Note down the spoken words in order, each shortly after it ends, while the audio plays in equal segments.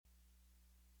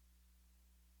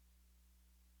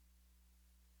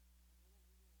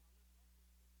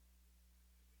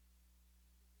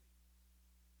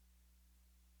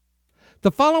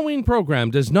The following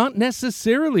program does not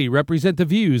necessarily represent the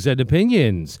views and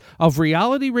opinions of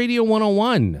Reality Radio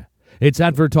 101, its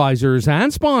advertisers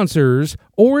and sponsors,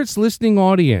 or its listening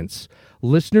audience.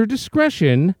 Listener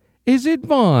discretion is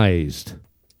advised.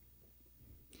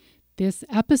 This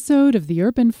episode of the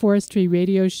Urban Forestry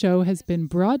Radio Show has been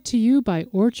brought to you by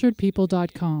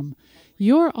OrchardPeople.com,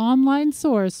 your online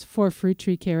source for fruit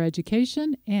tree care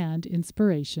education and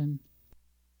inspiration.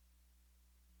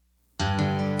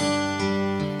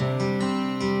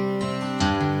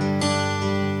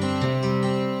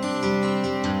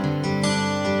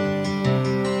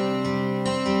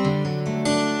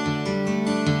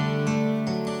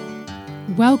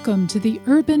 Welcome to the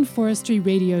Urban Forestry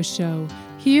Radio Show,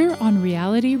 here on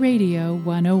Reality Radio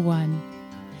 101.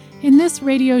 In this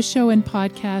radio show and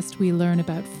podcast, we learn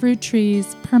about fruit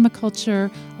trees,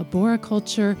 permaculture,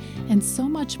 arboriculture, and so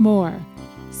much more.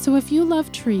 So if you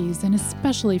love trees, and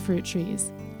especially fruit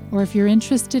trees, or if you're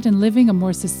interested in living a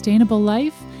more sustainable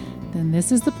life, then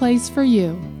this is the place for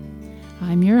you.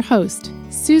 I'm your host,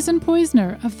 Susan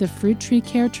Poizner of the fruit tree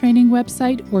care training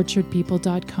website,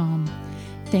 OrchardPeople.com.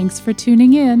 Thanks for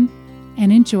tuning in, and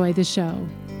enjoy the show.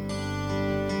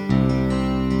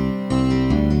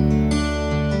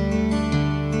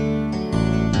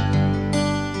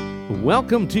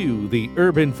 Welcome to the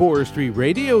Urban Forestry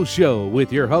Radio Show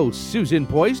with your host, Susan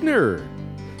Poizner.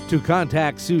 To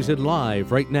contact Susan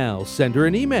live right now, send her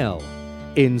an email,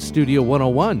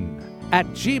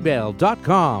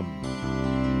 instudio101@gmail.com.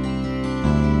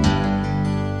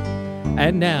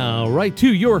 And now, right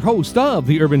to your host of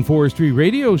the Urban Forestry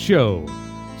Radio Show,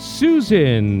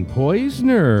 Susan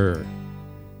Poizner.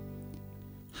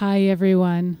 Hi,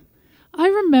 everyone. I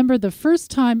remember the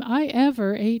first time I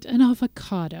ever ate an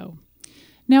avocado.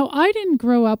 Now, I didn't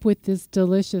grow up with this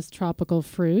delicious tropical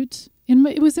fruit.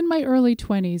 It was in my early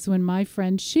 20s when my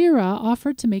friend Shira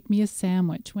offered to make me a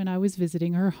sandwich when I was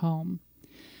visiting her home.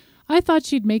 I thought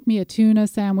she'd make me a tuna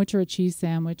sandwich or a cheese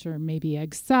sandwich or maybe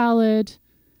egg salad.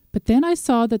 But then I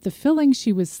saw that the filling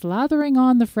she was slathering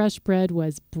on the fresh bread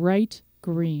was bright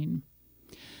green.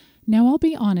 Now, I'll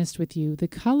be honest with you, the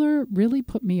color really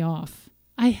put me off.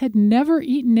 I had never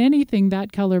eaten anything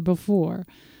that color before.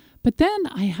 But then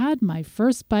I had my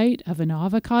first bite of an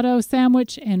avocado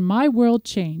sandwich and my world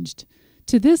changed.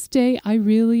 To this day, I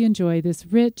really enjoy this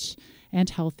rich and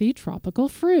healthy tropical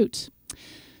fruit.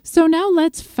 So now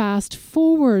let's fast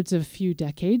forwards a few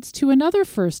decades to another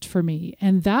first for me,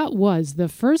 and that was the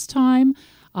first time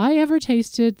I ever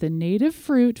tasted the native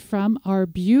fruit from our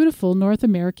beautiful North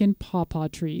American pawpaw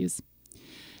trees.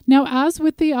 Now, as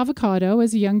with the avocado,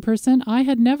 as a young person, I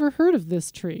had never heard of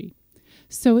this tree.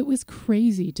 So it was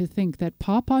crazy to think that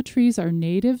pawpaw trees are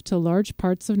native to large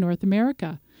parts of North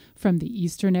America, from the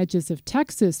eastern edges of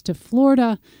Texas to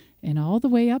Florida, and all the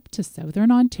way up to southern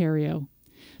Ontario.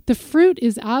 The fruit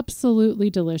is absolutely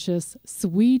delicious,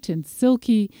 sweet and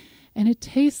silky, and it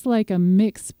tastes like a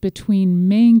mix between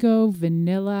mango,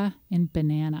 vanilla, and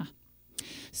banana.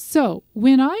 So,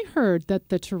 when I heard that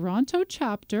the Toronto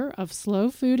chapter of Slow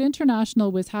Food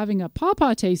International was having a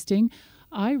pawpaw tasting,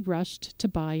 I rushed to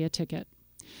buy a ticket.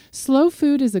 Slow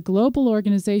Food is a global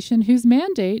organization whose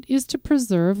mandate is to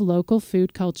preserve local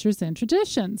food cultures and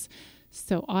traditions.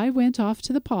 So I went off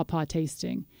to the pawpaw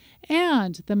tasting.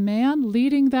 And the man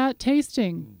leading that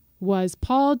tasting was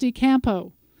Paul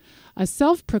DeCampo, a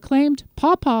self-proclaimed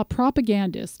pawpaw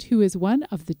propagandist who is one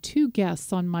of the two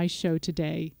guests on my show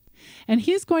today. And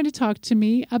he's going to talk to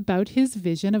me about his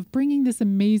vision of bringing this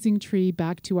amazing tree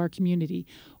back to our community.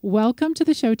 Welcome to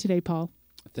the show today, Paul.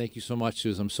 Thank you so much,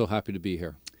 Susan. I'm so happy to be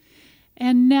here.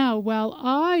 And now, while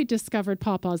I discovered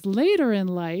pawpaws later in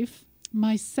life,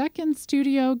 my second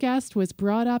studio guest was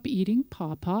brought up eating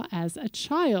pawpaw as a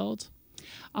child.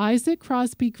 Isaac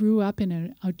Crosby grew up in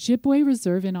an Ojibwe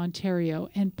reserve in Ontario,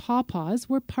 and pawpaws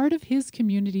were part of his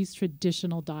community's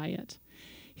traditional diet.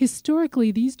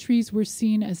 Historically, these trees were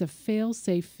seen as a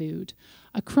fail-safe food,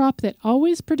 a crop that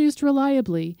always produced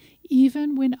reliably,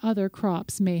 even when other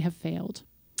crops may have failed.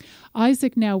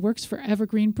 Isaac now works for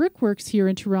Evergreen Brickworks here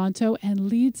in Toronto and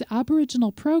leads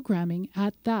Aboriginal programming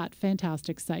at that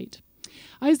fantastic site.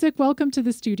 Isaac, welcome to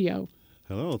the studio.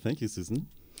 Hello, thank you, Susan.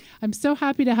 I'm so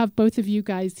happy to have both of you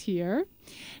guys here.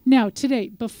 Now, today,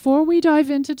 before we dive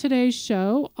into today's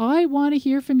show, I want to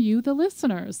hear from you, the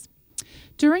listeners.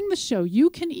 During the show, you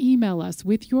can email us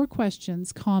with your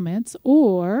questions, comments,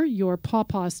 or your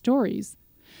pawpaw stories.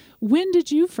 When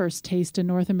did you first taste a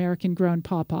North American grown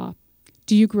pawpaw?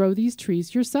 Do you grow these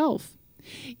trees yourself?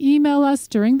 Email us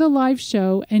during the live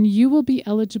show and you will be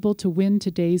eligible to win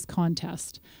today's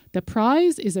contest. The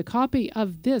prize is a copy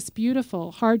of this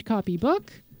beautiful hard copy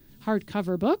book,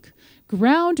 hardcover book,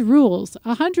 Ground Rules,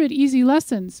 100 Easy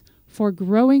Lessons for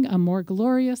Growing a More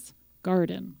Glorious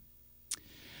Garden.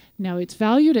 Now, it's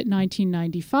valued at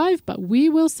 $19.95, but we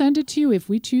will send it to you if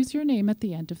we choose your name at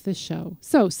the end of the show.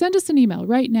 So send us an email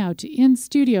right now to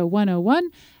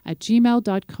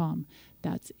instudio101@gmail.com.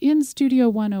 That's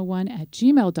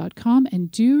instudio101@gmail.com,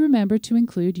 and do remember to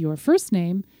include your first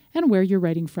name and where you're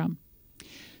writing from.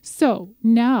 So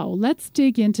now let's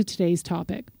dig into today's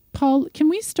topic. Paul, can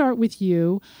we start with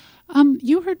you?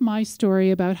 You heard my story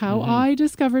about how I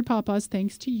discovered pawpaws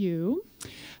thanks to you.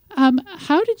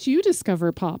 How did you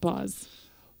discover pawpaws?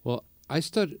 Well, I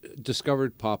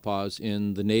discovered pawpaws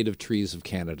in the native trees of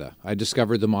Canada. I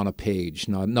discovered them on a page,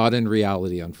 not in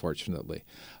reality, unfortunately.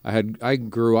 I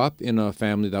grew up in a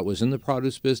family that was in the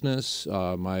produce business.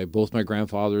 Both my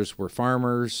grandfathers were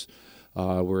farmers.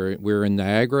 We're in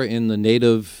Niagara, in the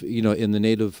native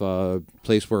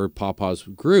place where pawpaws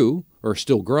grew or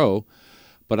still grow,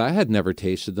 but I had never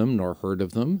tasted them nor heard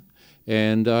of them.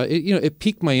 And it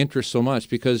piqued my interest so much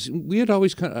because we had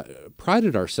always kind of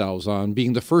prided ourselves on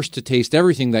being the first to taste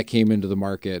everything that came into the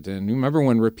market. And remember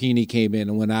when rapini came in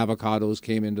and when avocados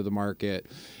came into the market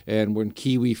and when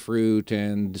kiwi fruit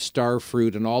and star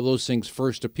fruit and all those things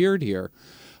first appeared here.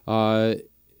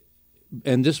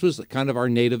 And this was kind of our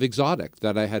native exotic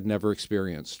that I had never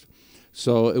experienced.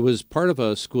 So it was part of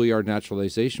a schoolyard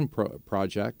naturalization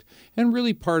project and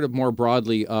really part of more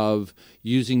broadly of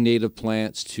using native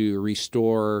plants to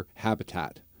restore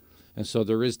habitat. And so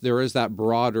there is that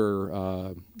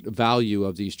broader value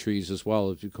of these trees as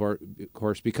well. Of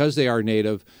course, because they are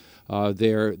native,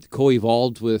 they're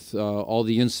co-evolved with all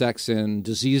the insects and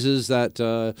diseases that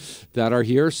are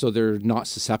here, so they're not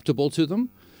susceptible to them.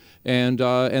 And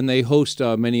they host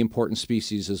many important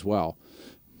species as well.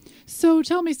 So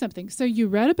tell me something. So you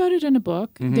read about it in a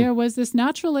book. Mm-hmm. There was this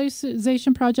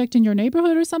naturalization project in your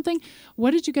neighborhood or something.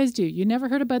 What did you guys do? You never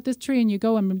heard about this tree and you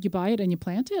go and you buy it and you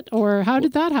plant it? Or how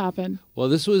did that happen? Well,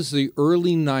 this was the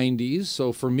early 90s.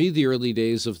 So for me, the early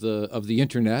days of the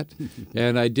internet.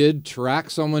 And I did track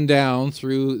someone down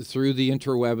through the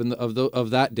interweb of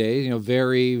that day,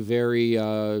 very, very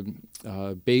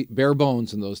bare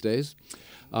bones in those days.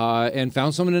 And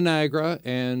found someone in Niagara,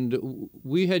 and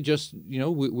we had just,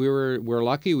 we're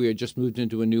lucky. We had just moved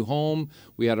into a new home.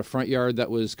 We had a front yard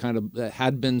that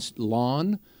had been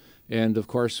lawn, and of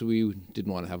course we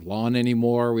didn't want to have lawn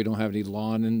anymore. We don't have any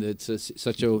lawn, and it's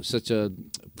such a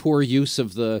poor use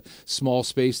of the small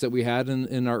space that we had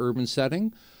in our urban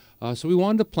setting. So we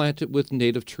wanted to plant it with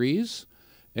native trees.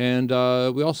 And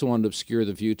we also wanted to obscure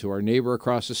the view to our neighbor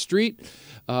across the street.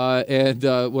 And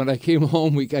when I came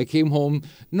home, I came home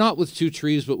not with 2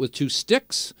 trees, but with 2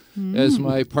 sticks, as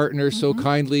my partner so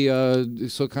kindly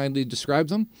described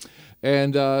them.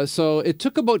 And so it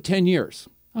took about 10 years.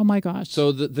 Oh, my gosh.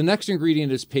 So the next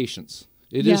ingredient is patience.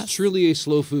 It is truly a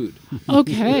slow food.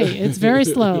 Okay, it's very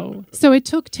slow. So it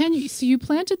took 10 years. So you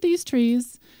planted these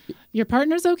trees. Your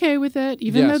partner's okay with it,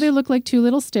 even though they look like 2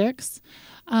 little sticks.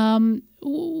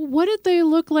 What did they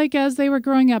look like as they were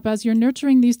growing up, as you're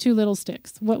nurturing these 2 little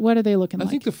sticks? What are they looking like?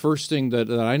 I think the first thing that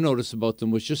I noticed about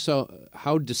them was just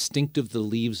how distinctive the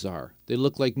leaves are. They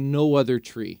look like no other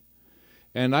tree.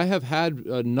 And I have had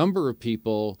a number of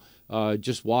people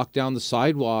just walk down the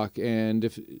sidewalk and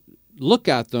look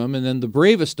at them, and then the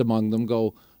bravest among them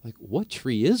go, like, what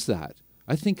tree is that?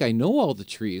 I think I know all the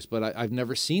trees, but I've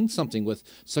never seen something with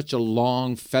such a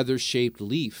long feather-shaped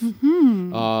leaf.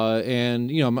 Mm-hmm. And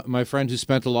my friend who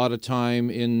spent a lot of time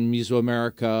in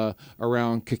Mesoamerica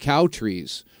around cacao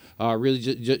trees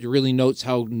really notes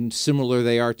how similar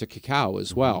they are to cacao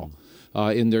as well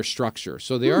in their structure.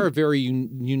 So they are a very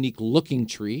unique-looking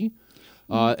tree.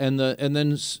 And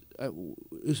then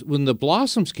when the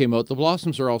blossoms came out, the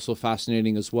blossoms are also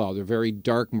fascinating as well. They're very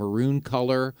dark maroon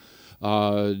color.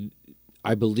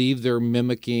 I believe they're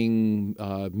mimicking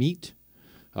meat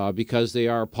because they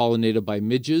are pollinated by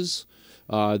midges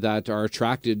that are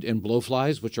attracted, and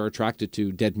blowflies, which are attracted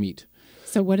to dead meat.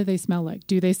 So what do they smell like?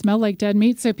 Do they smell like dead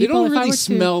meat? So people, they don't really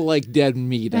smell like dead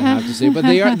meat, I have to say, but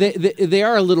they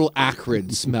are a little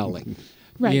acrid smelling.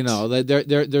 Right.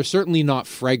 They're certainly not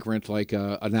fragrant like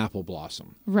an apple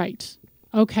blossom. Right.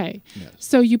 Okay. Yes.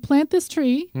 So you plant this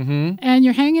tree, and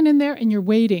you're hanging in there, and you're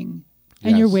waiting.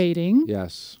 And you're waiting.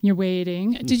 Yes. You're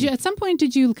waiting. Did you at some point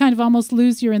kind of almost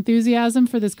lose your enthusiasm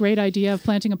for this great idea of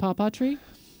planting a pawpaw tree?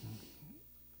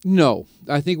 No,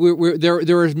 I think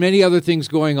there are many other things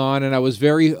going on, and I was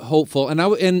very hopeful.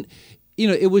 And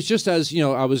it was just as,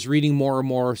 I was reading more and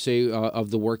more, say,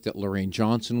 of the work that Lorraine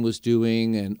Johnson was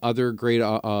doing and other great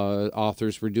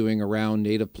authors were doing around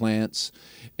native plants.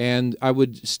 And I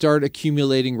would start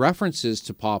accumulating references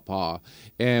to pawpaw.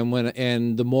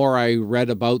 And the more I read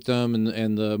about them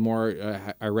and the more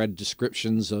I read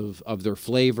descriptions of their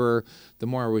flavor, the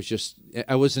more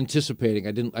I was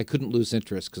anticipating. I couldn't lose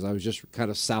interest because I was just kind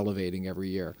of salivating every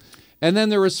year. And then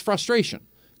there was frustration,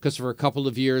 because for a couple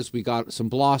of years we got some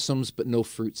blossoms but no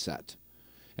fruit set.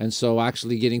 And so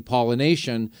actually getting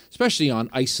pollination, especially on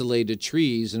isolated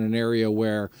trees in an area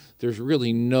where there's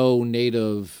really no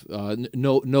native,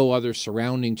 no other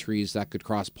surrounding trees that could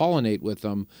cross-pollinate with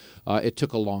them, it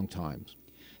took a long time.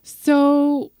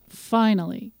 So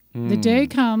finally, the day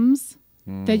comes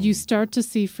that you start to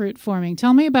see fruit forming.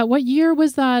 Tell me about what year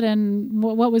was that and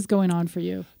what was going on for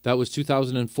you? That was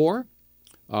 2004.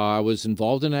 I was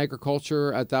involved in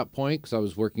agriculture at that point because I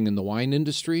was working in the wine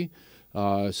industry.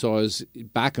 So I was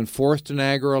back and forth to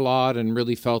Niagara a lot and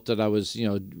really felt that I was,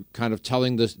 kind of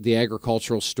telling the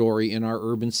agricultural story in our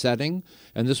urban setting.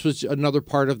 And this was another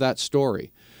part of that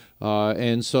story.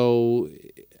 And so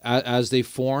as they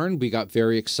formed, we got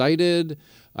very excited.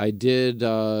 I did,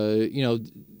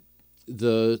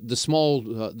 the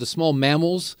small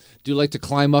mammals do like to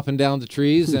climb up and down the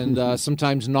trees and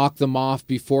sometimes knock them off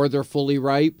before they're fully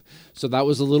ripe. So that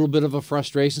was a little bit of a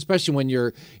frustration, especially when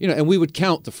you're, and we would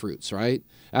count the fruits, right?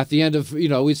 At the end of,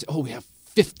 we'd say, we have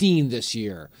 15 this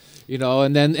year,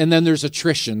 and then there's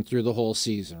attrition through the whole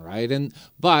season, right?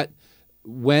 But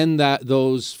when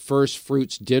those first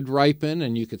fruits did ripen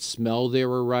and you could smell they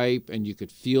were ripe and you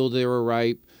could feel they were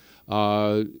ripe,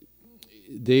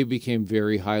 they became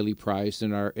very highly prized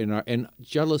and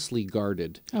jealously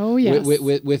guarded. Oh, yes.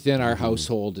 Within our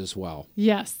household as well.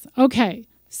 Yes. Okay.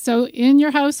 So in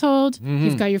your household,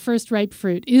 you've got your first ripe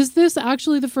fruit. Is this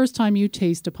actually the first time you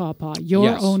taste a pawpaw,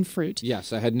 your own fruit?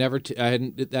 Yes. I had never,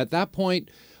 at that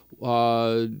point,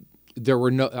 I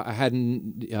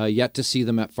hadn't yet to see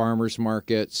them at farmers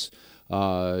markets.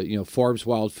 Forbes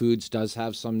Wild Foods does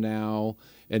have some now.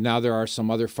 And now there are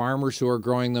some other farmers who are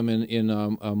growing them in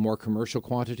more commercial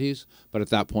quantities. But at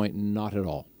that point, not at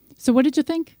all. So what did you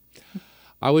think?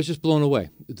 I was just blown away.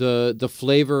 The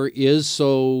flavor is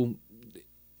so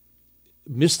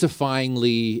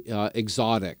mystifyingly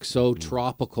exotic, so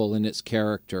tropical in its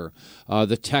character.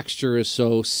 The texture is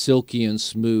so silky and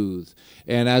smooth.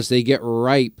 And as they get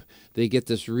ripe, they get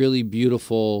this really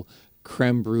beautiful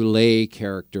creme brulee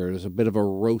character. There's a bit of a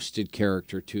roasted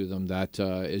character to them that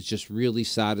is just really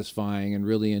satisfying and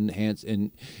really enhanced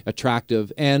and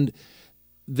attractive. And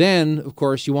then, of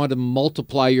course, you want to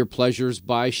multiply your pleasures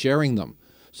by sharing them.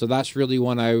 So that's really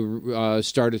when I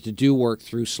started to do work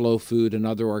through Slow Food and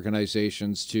other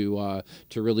organizations to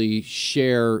really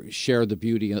share the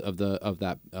beauty of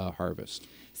that harvest.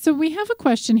 So we have a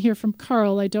question here from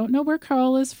Carl. I don't know where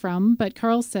Carl is from, but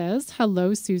Carl says,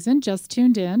 "Hello, Susan, just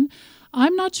tuned in.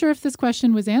 I'm not sure if this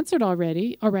question was answered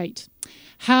already. All right.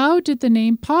 How did the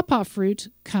name pawpaw fruit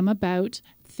come about?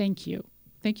 Thank you."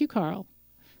 Thank you, Carl.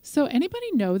 So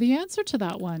anybody know the answer to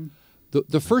that one?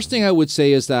 The first thing I would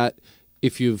say is that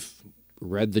if you've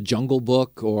read The Jungle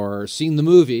Book or seen the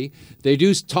movie, they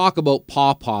do talk about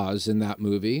pawpaws in that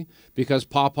movie because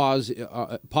pawpaw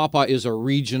is a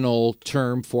regional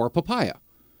term for papaya.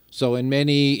 So in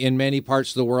many parts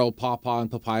of the world, pawpaw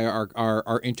and papaya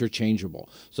are interchangeable.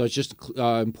 So it's just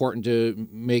important to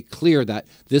make clear that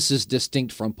this is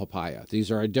distinct from papaya. These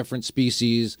are a different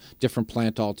species, different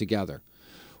plant altogether.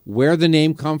 Where the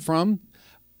name come from,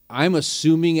 I'm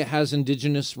assuming it has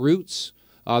indigenous roots.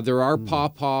 There are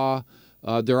pawpaw.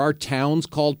 There are towns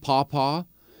called Pawpaw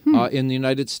in the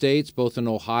United States, both in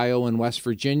Ohio and West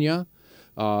Virginia,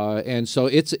 and so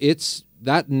it's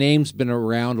that name's been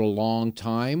around a long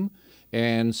time,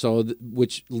 and so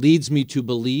which leads me to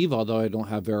believe, although I don't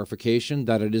have verification,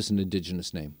 that it is an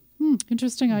indigenous name.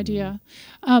 Interesting idea.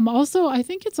 Also, I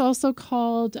think it's also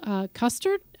called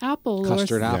custard apple.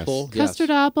 Custard apple. Yes. Custard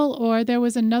apple, or there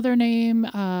was another name,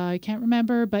 I can't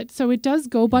remember. But so it does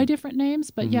go by different names.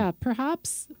 But yeah,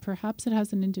 perhaps it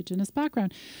has an indigenous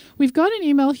background. We've got an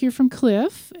email here from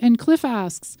Cliff, and Cliff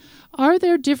asks, "Are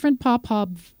there different pawpaw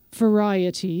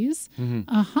varieties?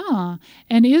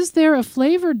 And is there a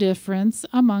flavor difference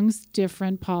amongst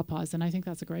different pawpaws?" And I think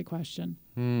that's a great question.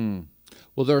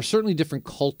 Well, there are certainly different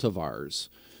cultivars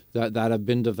that have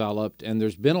been developed, and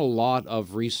there's been a lot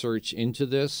of research into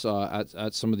this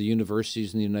at some of the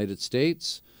universities in the United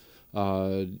States,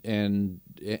 and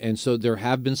so there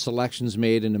have been selections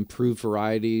made and improved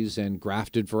varieties and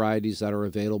grafted varieties that are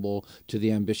available to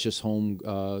the ambitious home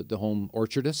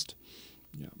orchardist.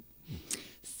 Yeah.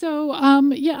 So,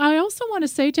 I also want to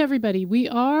say to everybody, we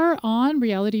are on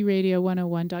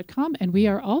realityradio101.com, and we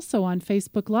are also on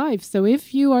Facebook Live. So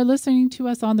if you are listening to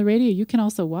us on the radio, you can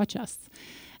also watch us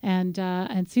and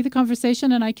see the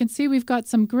conversation. And I can see we've got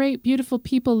some great, beautiful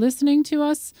people listening to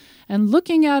us and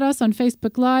looking at us on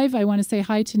Facebook Live. I want to say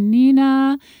hi to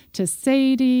Nina, to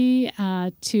Sadie,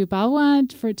 to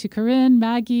Balwant, to Corinne,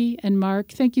 Maggie, and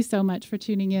Mark. Thank you so much for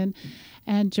tuning in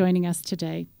and joining us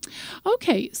today.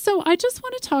 Okay, so I just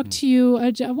want to talk to you,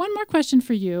 one more question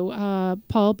for you,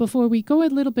 Paul, before we go a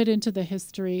little bit into the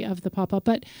history of the pawpaw.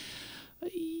 But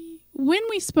when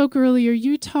we spoke earlier,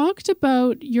 you talked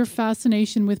about your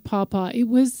fascination with pawpaw. It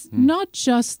was not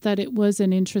just that it was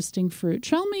an interesting fruit.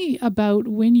 Tell me about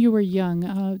when you were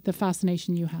young, the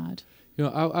fascination you had. You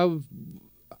know,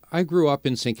 I grew up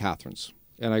in St. Catharines.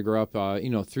 And I grew up,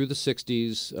 through the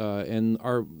 60s. And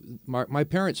my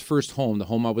parents' first home, the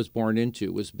home I was born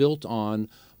into, was built on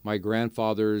my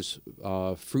grandfather's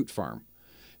fruit farm.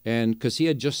 And because he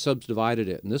had just subdivided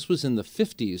it. And this was in the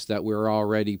 50s that we were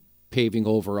already paving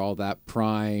over all that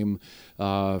prime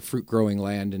fruit-growing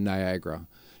land in Niagara.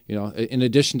 You know, in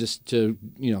addition to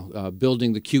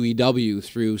building the QEW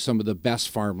through some of the best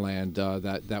farmland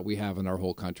that we have in our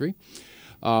whole country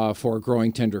for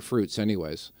growing tender fruits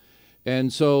anyways.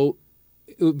 And so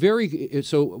where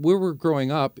we're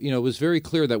growing up, it was very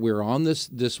clear that we were on this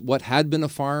what had been a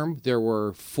farm. There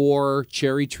were 4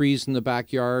 cherry trees in the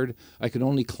backyard. I could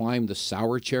only climb the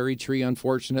sour cherry tree,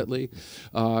 unfortunately,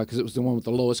 because it was the one with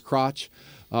the lowest crotch.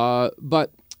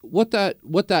 But what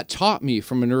that taught me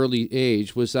from an early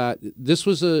age was that this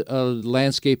was a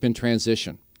landscape in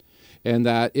transition, and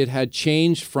that it had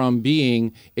changed from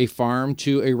being a farm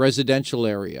to a residential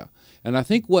area. And I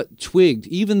think what twigged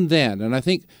even then, and I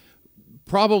think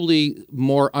probably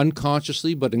more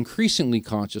unconsciously but increasingly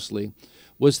consciously,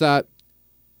 was that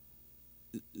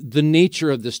the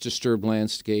nature of this disturbed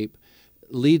landscape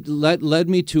led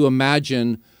me to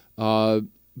imagine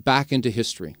back into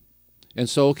history. And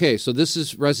so this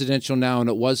is residential now and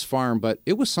it was farm, but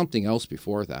it was something else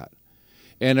before that.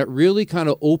 And it really kind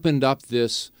of opened up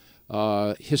this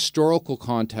historical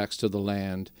context of the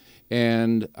land.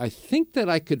 And I think that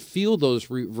I could feel those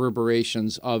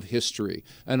reverberations of history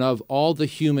and of all the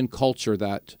human culture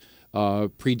that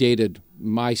predated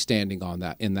my standing on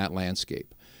that in that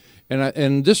landscape.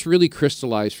 And this really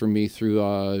crystallized for me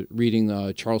through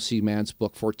reading Charles C. Mann's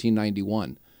book,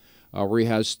 1491, where he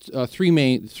has three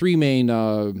main,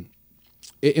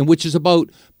 in which is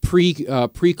about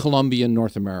pre-Columbian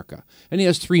North America. And he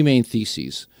has 3 main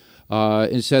theses.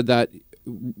 And said that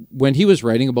when he was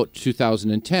writing about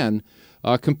 2010,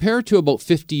 compared to about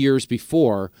 50 years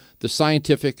before, the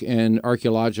scientific and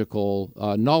archaeological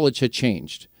knowledge had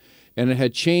changed. And it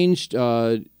had changed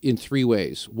in 3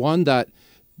 ways. One, that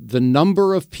the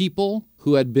number of people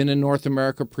who had been in North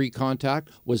America pre-contact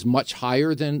was much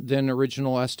higher than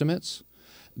original estimates,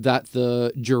 that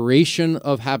the duration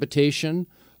of habitation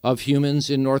of humans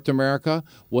in North America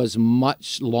was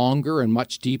much longer and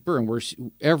much deeper,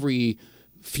 and every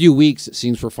few weeks it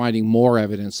seems we're finding more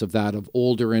evidence of that, of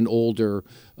older and older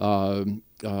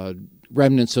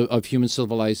remnants of human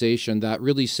civilization that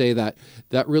really say that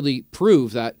really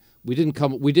prove that we didn't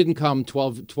come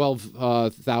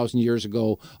 12,000 years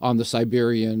ago on the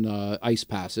Siberian ice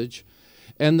passage,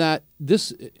 and that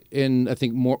this, and I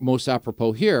think most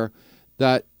apropos here,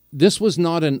 that this was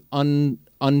not an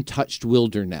untouched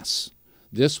wilderness.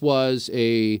 This was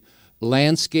a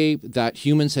landscape that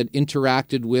humans had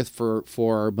interacted with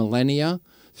for millennia,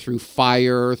 through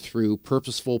fire, through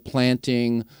purposeful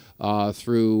planting,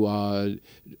 through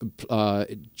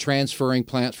transferring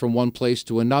plants from one place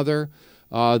to another,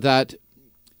 that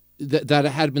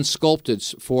had been sculpted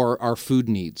for our food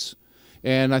needs.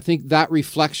 And I think that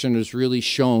reflection is really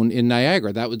shown in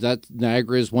Niagara. That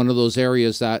Niagara is one of those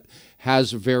areas that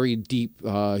has very deep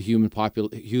human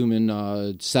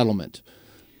settlement.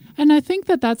 And I think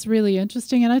that's really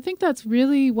interesting. And I think that's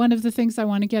really one of the things I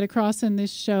want to get across in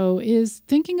this show is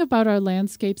thinking about our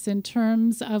landscapes in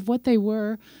terms of what they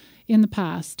were in the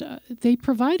past. They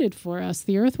provided for us.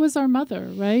 The earth was our mother,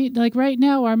 right? Like right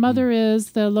now, our mother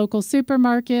is the local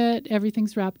supermarket.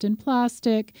 Everything's wrapped in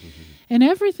plastic. And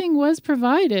everything was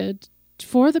provided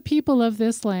for the people of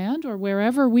this land or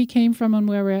wherever we came from and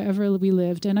wherever we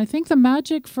lived. And I think the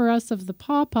magic for us of the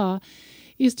pawpaw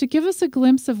is to give us a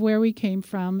glimpse of where we came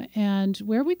from and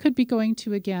where we could be going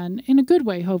to again, in a good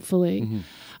way, hopefully.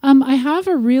 I have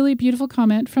a really beautiful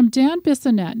comment from Dan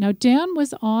Bissonette. Now, Dan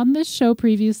was on this show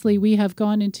previously. We have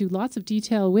gone into lots of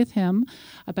detail with him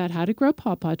about how to grow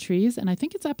pawpaw trees, and I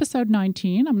think it's episode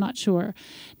 19. I'm not sure.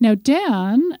 Now,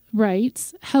 Dan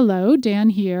writes, "Hello, Dan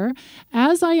here.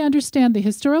 As I understand the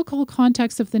historical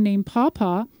context of the name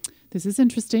pawpaw," this is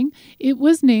interesting, "it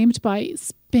was named by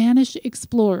Spanish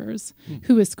explorers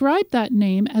who ascribed that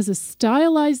name as a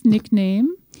stylized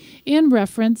nickname in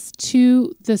reference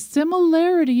to the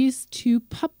similarities to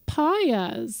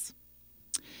papayas."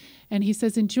 And he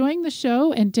says, "Enjoying the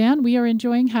show." And Dan, we are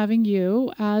enjoying having you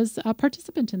as a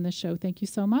participant in the show. Thank you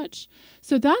so much.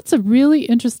 So that's a really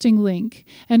interesting link.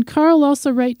 And Carl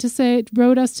also wrote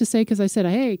us to say, because I said,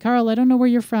 "Hey, Carl, I don't know where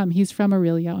you're from." He's from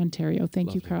Aurelia, Ontario.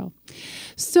 Thank you, Carl.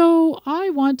 So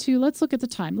let's look at the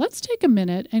time. Let's take a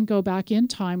minute and go back in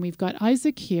time. We've got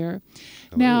Isaac here.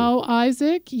 Hello. Now,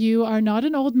 Isaac, you are not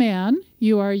an old man.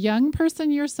 You are a young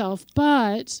person yourself,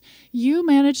 but you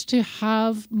managed to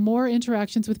have more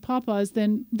interactions with pawpaws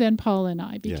than Paul and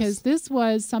I, because this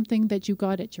was something that you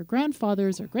got at your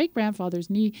grandfather's or great-grandfather's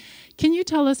knee. Can you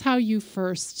tell us how you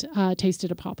first tasted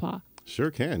a pawpaw?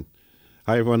 Sure can.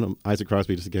 Hi, everyone. I'm Isaac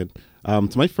Crosby, just again. So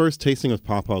my first tasting of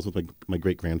pawpaws was with my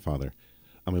great-grandfather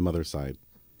on my mother's side.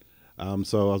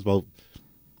 So I was about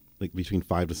between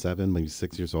 5 to 7, maybe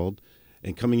 6 years old.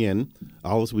 And coming in,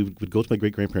 we would go to my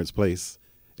great-grandparents' place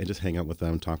and just hang out with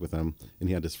them, talk with them. And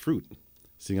he had this fruit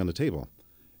sitting on the table.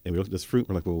 And we looked at this fruit, and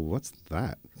we're like, well, what's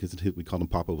that? Because we called him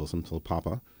Papa Wilson, so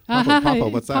Papa,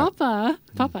 what's that?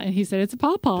 Papa. And he said, it's a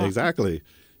pawpaw. Exactly.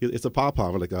 It's a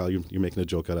pawpaw. We're like, oh, you're making a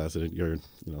joke at us, and you're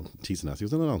teasing us. He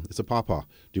goes, no, it's a pawpaw. Do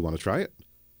you want to try it?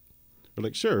 We're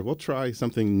like, sure, we'll try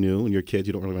something new. And you're kids,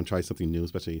 you don't really want to try something new,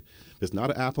 especially if it's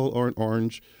not an apple or an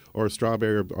orange or a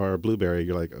strawberry or a blueberry.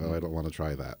 You're like, oh, I don't want to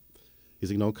try that. He's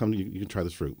like, no, come, you can try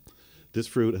this fruit. This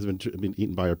fruit has been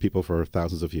eaten by our people for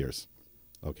thousands of years.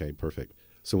 Okay, perfect.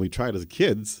 So when we tried as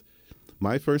kids,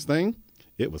 my first thing,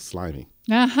 it was slimy.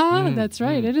 That's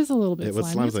right. It is a little bit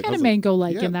slimy. It's kind of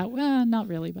mango-like in that. Well, not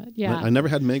really, but yeah. I never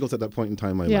had mangoes at that point in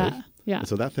time in my life. Yeah. And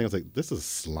so that thing, I was like, this is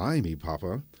slimy,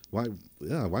 Papa. Why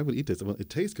would eat this? Well, it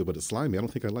tastes good, but it's slimy. I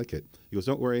don't think I like it. He goes,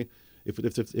 don't worry.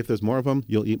 If there's more of them,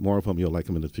 you'll eat more of them. You'll like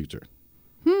them in the future.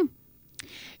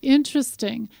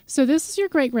 Interesting. So this is your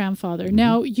great-grandfather.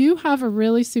 Now, you have a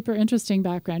really super interesting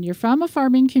background. You're from a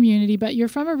farming community, but you're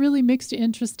from a really mixed,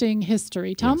 interesting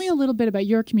history. Tell me a little bit about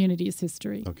your community's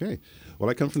history. Okay. Well,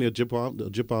 I come from the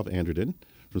Ojibwa of Anderden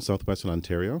from southwestern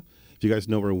Ontario. If you guys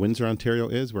know where Windsor, Ontario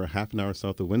is, we're half an hour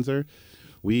south of Windsor.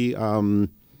 We're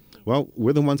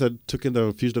the ones that took in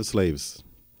the fugitive slaves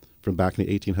from back in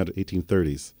the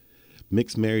 1830s.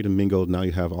 Mixed, married, and mingled. Now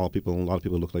you have a lot of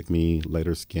people look like me,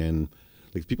 lighter skin.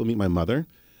 Like, people meet my mother,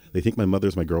 they think my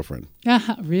mother's my girlfriend.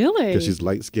 Really? Because she's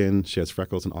light-skinned, she has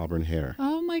freckles and auburn hair.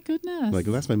 Oh, my goodness. I'm like,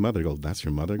 well, that's my mother. I go, that's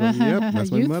your mother? I go, yep, that's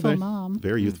my mother. Mom.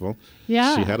 Very youthful.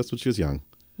 Yeah. She had us when she was young.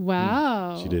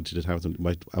 Wow. She did have some.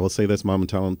 I will say this, Mom, and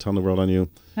telling the world on you.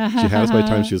 She had us by the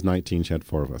time she was 19. She had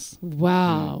 4 of us.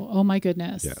 Wow. Oh, my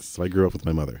goodness. Yes. So I grew up with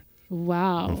my mother.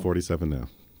 Wow. I'm 47 now.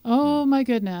 Oh, my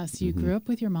goodness. You grew up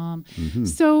with your mom.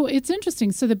 So it's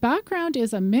interesting. So the background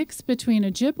is a mix between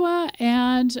Ojibwa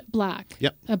and Black.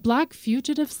 Yep. Black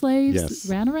fugitive slaves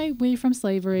ran away from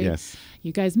slavery. Yes.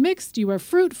 You guys mixed. You were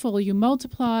fruitful. You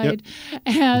multiplied.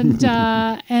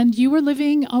 Yep. And you were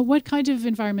living, what kind of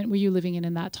environment were you living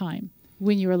in that time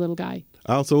when you were a little guy?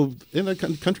 Also, in a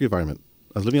country environment.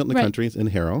 I was living out in the country in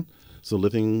Harrow. So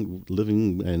living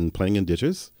and playing in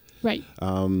ditches. Right.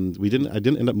 I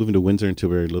didn't end up moving to Windsor until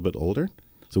we were a little bit older.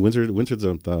 So Windsor's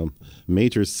the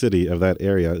major city of that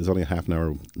area is only a half an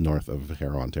hour north of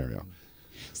Harrow, Ontario.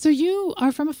 So you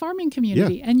are from a farming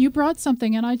community, and you brought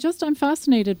something, and I'm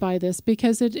fascinated by this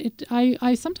because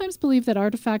I sometimes believe that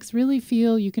artifacts really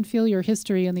you can feel your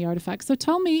history in the artifacts. So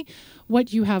tell me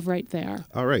what you have right there.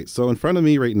 All right. So in front of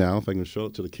me right now, if I can show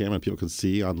it to the camera, people can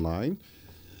see online.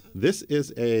 This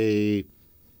is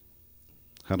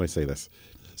how do I say this?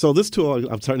 So this tool,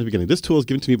 I'm starting at the beginning. This tool was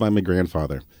given to me by my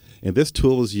grandfather. And this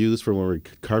tool was used for when we're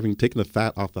taking the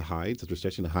fat off the hides, as we're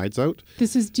stretching the hides out.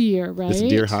 This is deer, right? This is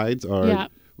deer hides. Or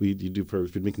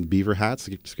if you're making beaver hats,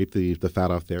 you scrape the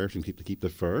fat off there to keep the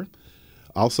fur.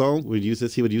 Also, he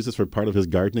would use this for part of his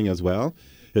gardening as well.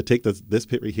 He'd take this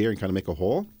pit right here and kind of make a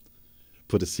hole,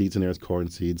 put the seeds in there as corn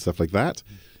seeds, stuff like that.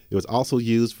 It was also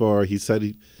used for, he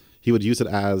said he would use it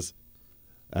as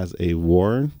a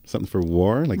something for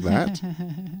war, like that.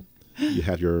 You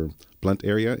have your blunt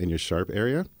area and your sharp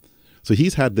area. So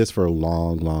he's had this for a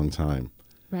long, long time.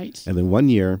 Right. And then one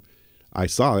year, I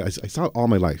saw it all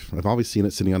my life. I've always seen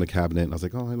it sitting on a cabinet. And I was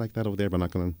like, oh, I like that over there, but I'm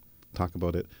not going to talk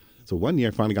about it. So one year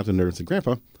I finally got the nerve and said,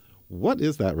 Grandpa, what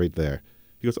is that right there?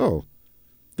 He goes, oh,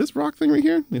 this rock thing right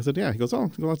here? And I said, yeah. He goes,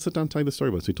 oh, let's sit down and tell you the story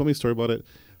about it. So he told me a story about it,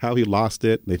 how he lost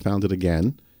it. They found it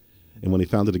again. And when they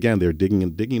found it again, they were digging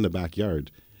in the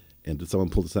backyard. And someone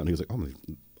pulled this out and he was like, oh,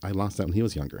 I lost that when he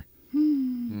was younger.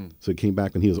 So he came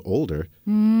back when he was older.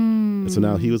 And so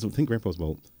now I think Grandpa was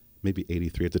about maybe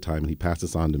 83 at the time, and he passed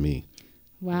this on to me.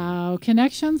 Wow.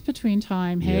 Connections between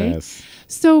time, hey? Yes.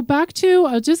 So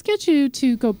I'll just get you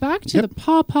to go back to the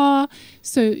pawpaw.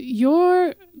 So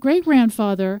your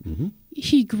great-grandfather,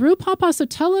 he grew pawpaws. So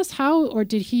tell us how, or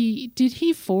did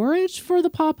he forage for the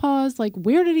pawpaws? Like,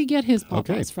 where did he get his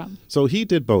pawpaws from? So he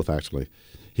did both, actually.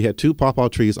 He had 2 pawpaw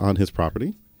trees on his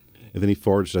property, and then he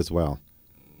foraged as well.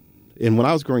 And when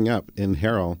I was growing up in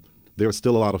Harrow, there was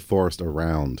still a lot of forest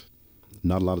around,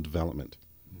 not a lot of development.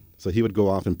 So he would go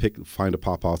off and find a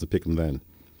pawpaws and pick them then.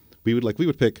 We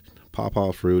would pick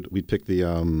pawpaw fruit. We'd pick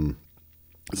the,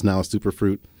 it's now a super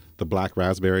fruit, the black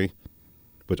raspberry,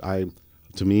 which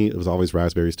to me, it was always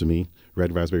raspberries to me.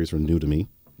 Red raspberries were new to me.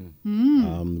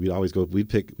 We'd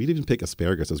even pick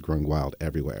asparagus that's growing wild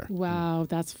everywhere. Wow,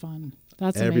 that's fun.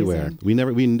 That's everywhere.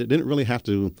 Amazing. We didn't really have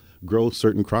to grow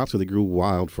certain crops, so they grew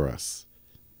wild for us.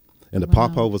 And the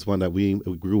pawpaw was one that we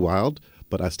grew wild,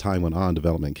 but as time went on,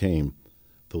 development came.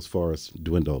 Those forests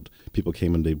dwindled. People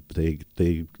came and they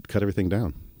cut everything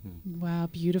down. Wow,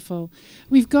 beautiful.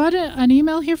 We've got an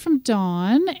email here from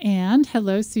Dawn. And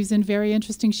hello, Susan. Very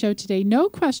interesting show today. No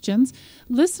questions.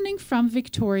 Listening from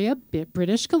Victoria,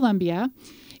 British Columbia.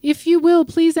 If you will,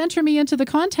 please enter me into the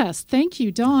contest. Thank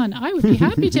you, Dawn. I would be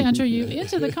happy to enter you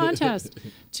into the contest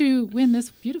to win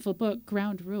this beautiful book,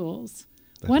 Ground Rules.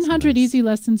 That's 100 nice. Easy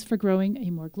lessons for growing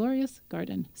a more glorious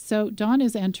garden. So Dawn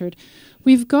is entered.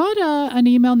 We've got an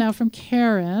email now from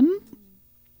Karen.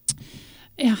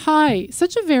 Hi,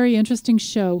 such a very interesting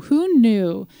show. Who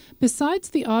knew? Besides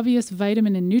the obvious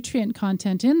vitamin and nutrient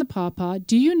content in the pawpaw,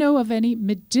 do you know of any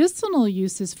medicinal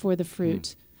uses for the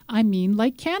fruit? I mean,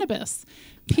 like cannabis.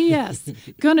 P.S.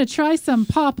 Gonna try some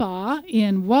pawpaw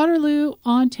in Waterloo,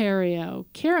 Ontario.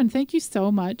 Karen, thank you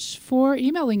so much for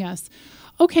emailing us.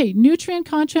 Okay, nutrient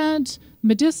content,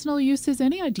 medicinal uses.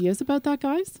 Any ideas about that,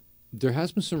 guys? There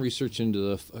has been some research into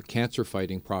the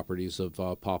cancer-fighting properties of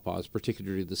pawpaws,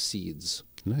 particularly the seeds.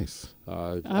 Nice.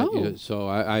 So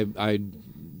I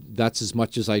that's as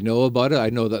much as I know about it. I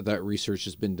know that research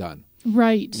has been done.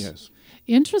 Right. Yes.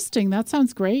 Interesting. That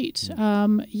sounds great.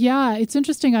 Yeah, it's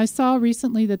interesting. I saw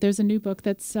recently that there's a new book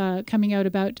that's coming out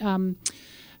about an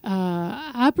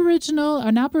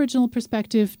Aboriginal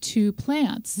perspective to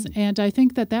plants. And I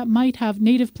think that might have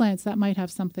native plants, that might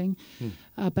have something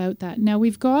about that. Now,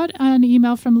 we've got an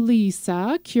email from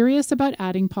Lisa, curious about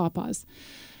adding pawpaws.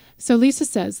 So Lisa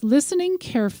says, listening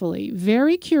carefully,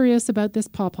 very curious about this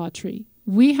pawpaw tree.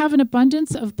 We have an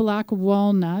abundance of black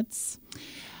walnuts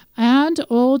and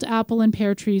old apple and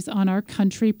pear trees on our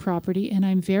country property, and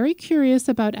I'm very curious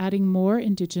about adding more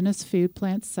indigenous food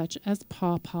plants such as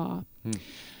pawpaw.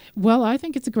 Well, I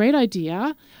think it's a great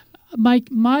idea.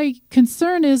 My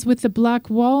concern is with the black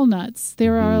walnuts.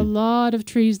 There are a lot of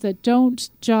trees that don't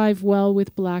jive well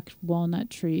with black walnut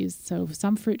trees, so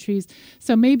some fruit trees.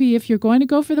 So maybe if you're going to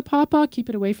go for the pawpaw, keep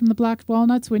it away from the black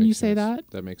walnuts. Wouldn't you say that?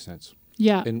 That makes sense.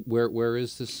 Yeah. And where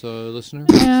is this listener?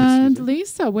 And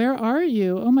Lisa, where are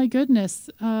you? Oh, my goodness.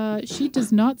 She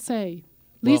does not say.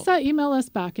 Lisa, email us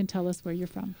back and tell us where you're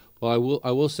from. Well,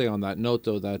 I will say on that note,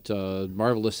 though, that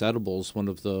Marvelous Edibles, one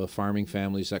of the farming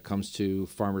families that comes to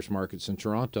farmers markets in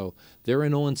Toronto, they're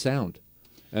in Owen Sound,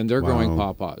 and they're growing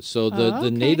pawpaws. So the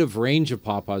native range of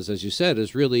pawpaws, as you said,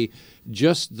 is really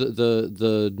just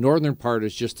the northern part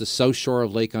is just the south shore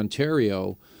of Lake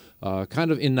Ontario, kind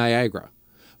of in Niagara.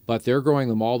 But they're growing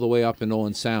them all the way up in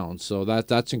Owen Sound. So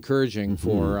that's encouraging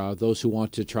for those who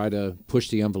want to try to push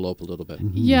the envelope a little bit.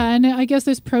 Yeah, and I guess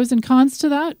there's pros and cons to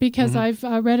that because I've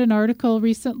read an article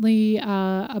recently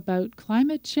about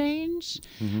climate change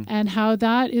and how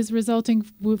that is resulting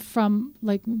from,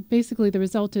 like, basically the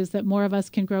result is that more of us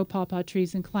can grow pawpaw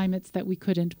trees in climates that we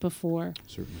couldn't before.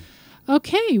 Certainly.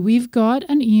 Okay, we've got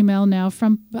an email now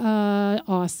from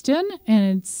Austin,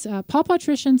 and it's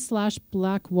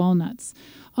pawpawtrition/black walnuts.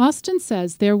 Austin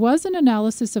says, there was an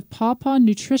analysis of pawpaw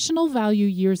nutritional value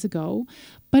years ago,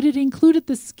 but it included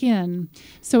the skin,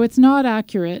 so it's not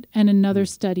accurate, and another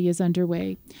study is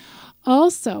underway.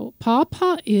 Also,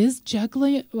 pawpaw is I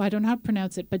don't know how to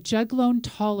pronounce it, but juglone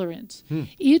tolerant.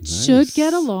 It should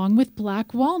get along with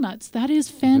black walnuts. That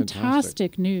is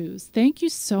fantastic news. Thank you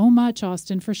so much,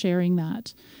 Austin, for sharing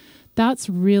that. That's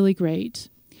really great.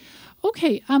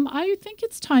 Okay, I think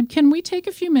it's time. Can we take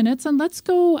a few minutes and let's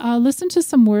go listen to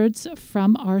some words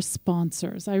from our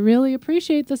sponsors? I really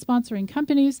appreciate the sponsoring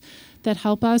companies that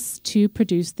help us to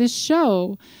produce this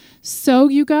show. So,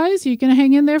 you guys, you going to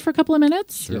hang in there for a couple of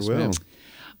minutes? Sure Yes, will. ma'am.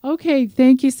 Okay,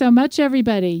 thank you so much,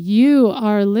 everybody. You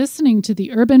are listening to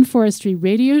the Urban Forestry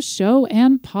Radio Show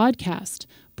and Podcast,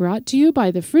 brought to you by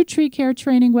the Fruit Tree Care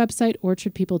Training website,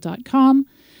 orchardpeople.com.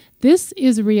 This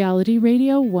is Reality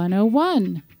Radio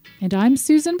 101, and I'm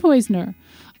Susan Poizner,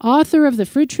 author of the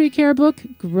Fruit Tree Care book,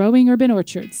 Growing Urban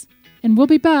Orchards. And we'll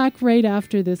be back right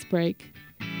after this break.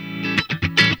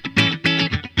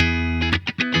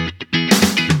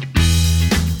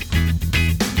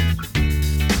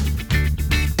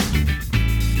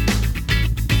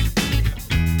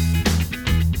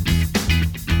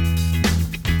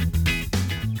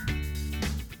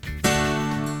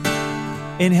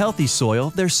 In healthy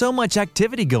soil, there's so much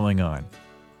activity going on.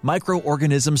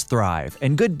 Microorganisms thrive,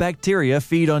 and good bacteria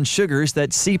feed on sugars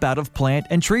that seep out of plant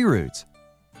and tree roots.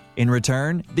 In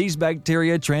return, these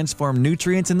bacteria transform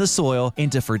nutrients in the soil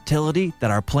into fertility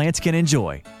that our plants can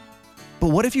enjoy.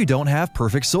 But what if you don't have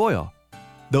perfect soil?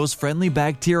 Those friendly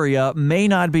bacteria may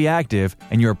not be active,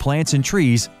 and your plants and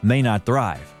trees may not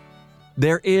thrive.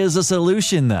 There is a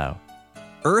solution, though.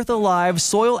 Earth Alive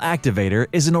Soil Activator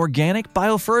is an organic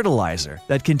biofertilizer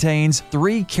that contains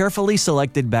 3 carefully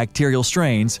selected bacterial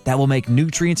strains that will make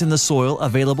nutrients in the soil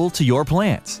available to your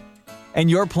plants. And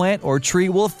your plant or tree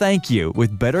will thank you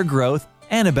with better growth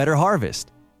and a better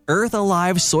harvest. Earth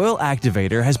Alive Soil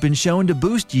Activator has been shown to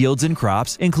boost yields in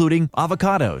crops including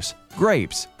avocados,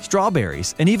 grapes,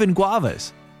 strawberries, and even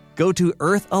guavas. Go to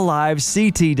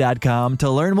earthalivect.com to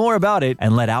learn more about it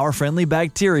and let our friendly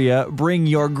bacteria bring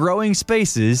your growing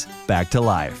spaces back to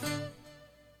life.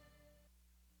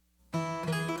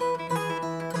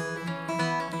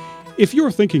 If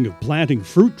you're thinking of planting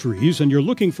fruit trees and you're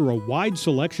looking for a wide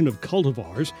selection of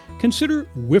cultivars, consider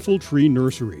Whiffle Tree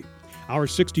Nursery. Our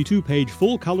 62-page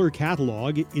full-color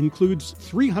catalog includes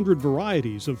 300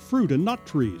 varieties of fruit and nut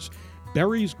trees,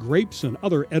 berries, grapes, and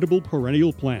other edible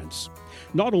perennial plants.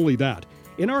 Not only that,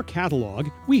 in our catalog,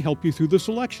 we help you through the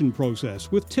selection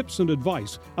process with tips and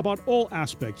advice about all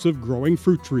aspects of growing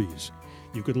fruit trees.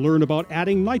 You can learn about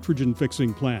adding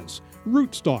nitrogen-fixing plants,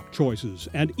 rootstock choices,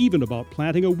 and even about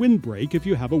planting a windbreak if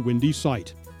you have a windy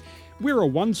site. We're a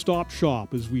one-stop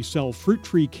shop as we sell fruit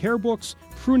tree care books,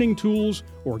 pruning tools,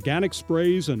 organic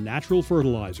sprays, and natural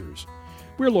fertilizers.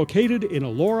 We're located in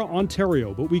Elora,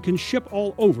 Ontario, but we can ship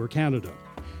all over Canada.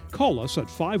 Call us at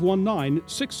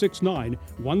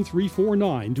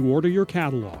 519-669-1349 to order your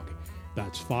catalog.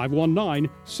 That's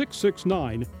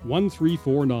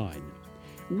 519-669-1349.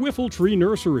 Whiffle Tree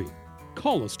Nursery.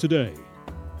 Call us today.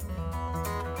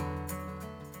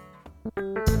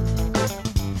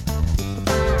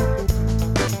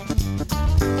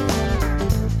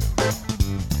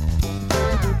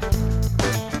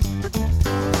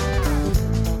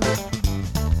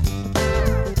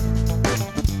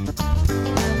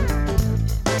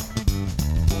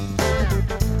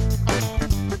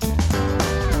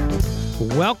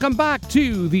 Welcome back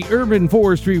to the Urban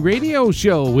Forestry Radio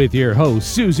Show with your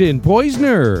host, Susan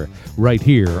Poizner, right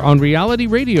here on Reality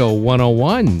Radio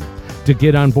 101. To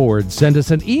get on board, send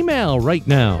us an email right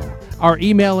now. Our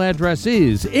email address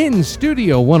is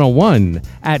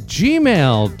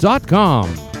instudio101@gmail.com.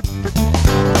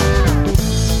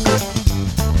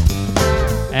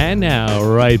 And now,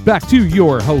 right back to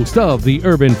your host of the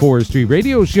Urban Forestry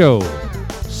Radio Show,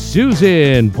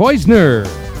 Susan Poizner.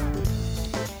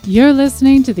 You're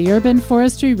listening to the Urban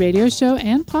Forestry Radio Show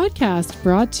and Podcast,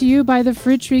 brought to you by the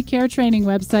Fruit Tree Care Training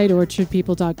website,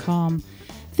 orchardpeople.com.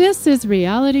 This is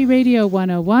Reality Radio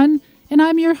 101, and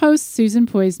I'm your host, Susan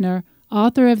Poizner,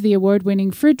 author of the award-winning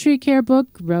Fruit Tree Care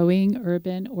book, Growing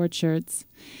Urban Orchards.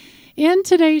 In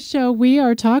today's show, we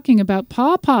are talking about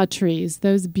pawpaw trees,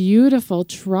 those beautiful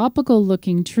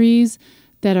tropical-looking trees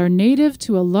that are native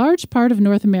to a large part of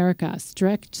North America,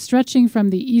 stretching from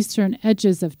the eastern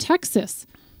edges of Texas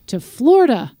to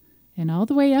Florida and all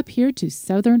the way up here to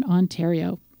southern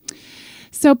Ontario.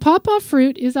 So pawpaw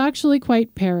fruit is actually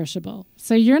quite perishable.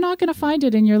 So you're not going to find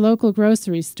it in your local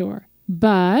grocery store.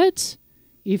 But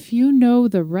if you know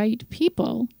the right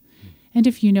people, and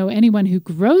if you know anyone who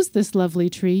grows this lovely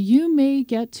tree, you may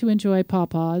get to enjoy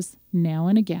pawpaws now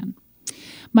and again.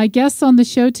 My guests on the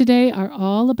show today are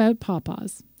all about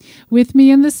pawpaws. With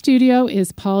me in the studio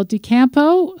is Paul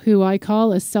DeCampo, who I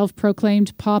call a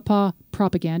self-proclaimed pawpaw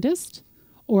propagandist,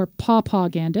 or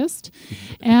pawpawgandist,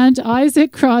 and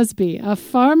Isaac Crosby, a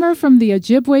farmer from the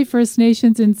Ojibwe First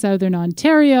Nations in southern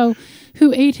Ontario,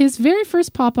 who ate his very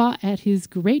first pawpaw at his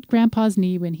great-grandpa's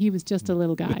knee when he was just a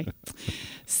little guy.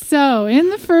 So in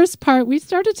the first part, we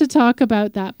started to talk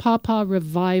about that pawpaw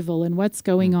revival and what's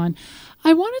going on.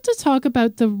 I wanted to talk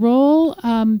about the role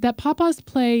that pawpaws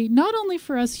play not only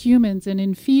for us humans and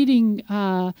in feeding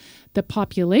the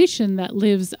population that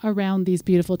lives around these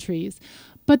beautiful trees,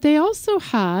 but they also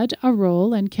had a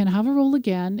role and can have a role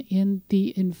again in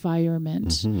the environment.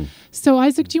 Mm-hmm. So,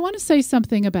 Isaac, do you want to say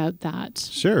something about that?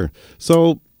 Sure.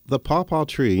 So the pawpaw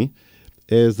tree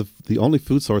is the only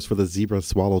food source for the zebra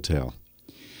swallowtail.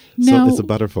 Now, so it's a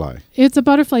butterfly. It's a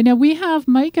butterfly. Now, we have,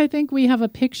 Mike, I think we have a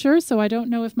picture, so I don't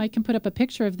know if Mike can put up a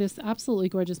picture of this absolutely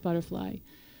gorgeous butterfly.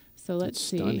 So let's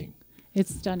see. Stunning.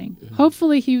 It's stunning. Yeah.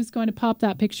 Hopefully he was going to pop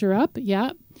that picture up.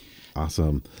 Yeah.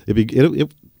 Awesome.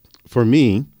 For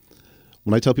me,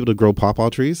 when I tell people to grow pawpaw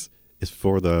trees, it's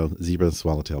for the zebra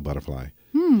swallowtail butterfly.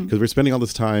 Because we're spending all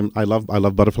this time. I love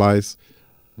butterflies.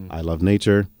 I love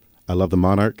nature. I love the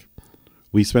monarch.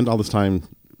 We spend all this time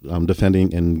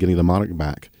defending and getting the monarch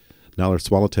back. Now our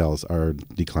swallowtails are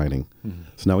declining.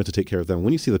 So now we have to take care of them.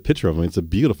 When you see the picture of them, it's a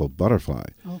beautiful butterfly.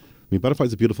 Oh. I mean,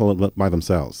 butterflies are beautiful by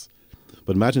themselves.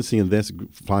 But imagine seeing this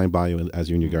flying by you as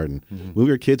you're in your garden. When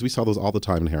we were kids, we saw those all the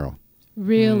time in Harrow.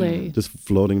 Really? Just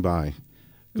floating by,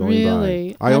 going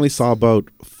really? by. I only saw about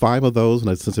 5 of those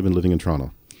since I've been living in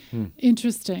Toronto.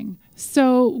 Interesting.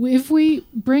 So if we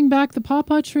bring back the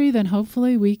pawpaw tree, then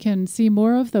hopefully we can see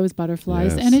more of those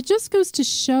butterflies. Yes. And it just goes to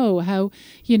show how,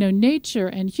 nature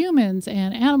and humans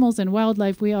and animals and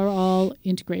wildlife, we are all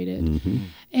integrated. Mm-hmm.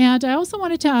 And I also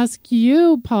wanted to ask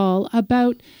you, Paul,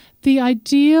 about the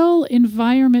ideal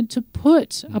environment to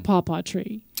put a pawpaw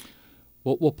tree.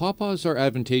 Well, pawpaws are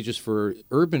advantageous for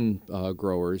urban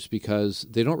growers because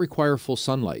they don't require full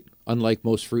sunlight, unlike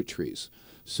most fruit trees.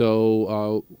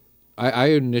 So I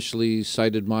initially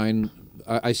cited mine.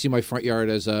 I see my front yard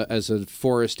as a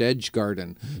forest edge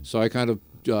garden. So I kind of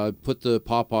put the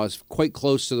pawpaws quite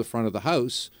close to the front of the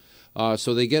house,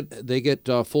 so they get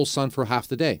full sun for half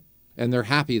the day, and they're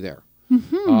happy there.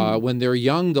 Mm-hmm. When they're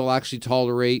young, they'll actually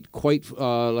tolerate quite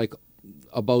like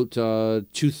about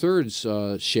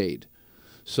 2/3 shade.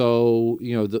 So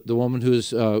the woman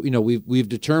who's we've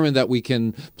determined that we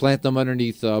can plant them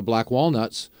underneath black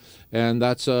walnuts. And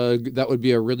that would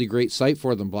be a really great site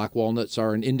for them. Black walnuts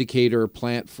are an indicator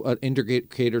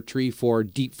tree for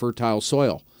deep fertile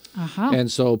soil. Uh-huh. And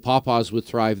so pawpaws would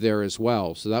thrive there as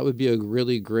well. So that would be a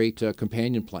really great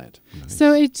companion plant. Nice.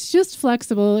 So it's just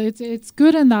flexible. It's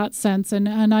good in that sense.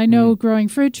 And I know growing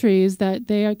fruit trees that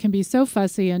they can be so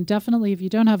fussy. And definitely if you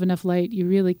don't have enough light, you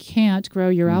really can't grow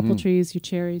your apple trees, your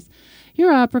cherries,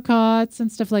 your apricots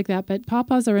and stuff like that. But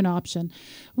pawpaws are an option.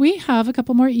 We have a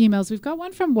couple more emails. We've got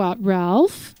one from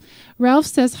Ralph. Ralph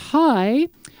says, hi.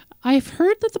 I've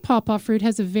heard that the pawpaw fruit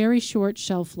has a very short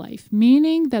shelf life,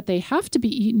 meaning that they have to be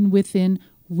eaten within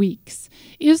weeks.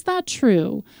 Is that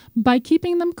true? By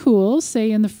keeping them cool,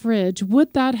 say in the fridge,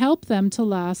 would that help them to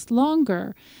last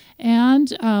longer?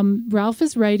 And Ralph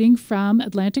is writing from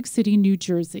Atlantic City, New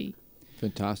Jersey.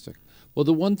 Fantastic. Well,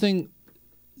 the one thing,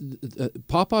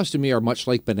 pawpaws to me are much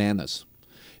like bananas.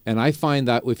 And I find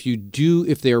that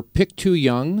if they're picked too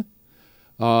young,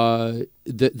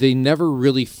 they never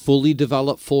really fully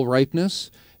develop full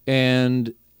ripeness,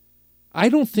 and I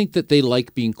don't think that they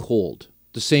like being cold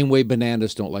the same way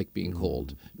bananas don't like being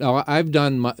cold. Now, I've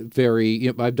done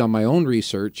my own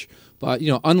research, but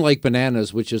unlike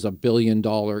bananas, which is $1 billion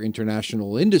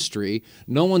international industry,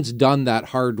 no one's done that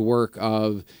hard work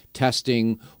of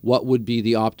testing what would be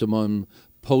the optimum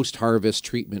post-harvest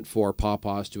treatment for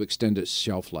pawpaws to extend its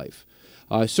shelf life.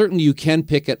 Certainly, you can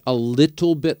pick it a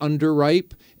little bit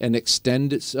underripe and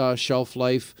extend its shelf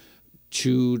life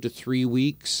 2 to 3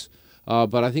 weeks.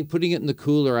 But I think putting it in the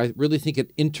cooler, I really think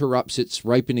it interrupts its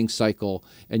ripening cycle,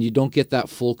 and you don't get that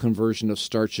full conversion of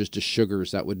starches to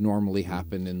sugars that would normally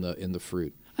happen in the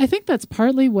fruit. I think that's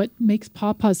partly what makes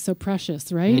pawpaws so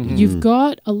precious, right? Mm-hmm. You've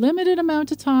got a limited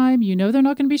amount of time. They're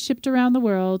not going to be shipped around the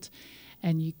world.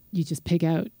 And you just pig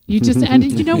out. And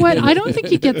you know what? I don't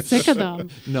think you get sick of them.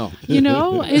 No.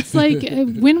 It's like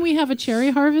when we have a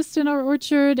cherry harvest in our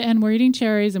orchard and we're eating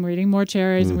cherries and we're eating more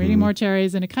cherries and we're eating more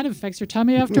cherries and it kind of affects your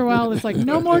tummy after a while. It's like,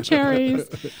 no more cherries.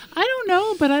 I don't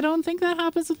know, but I don't think that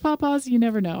happens with pawpaws. You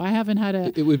never know. I haven't had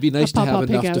It would be nice to have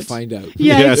enough to find out.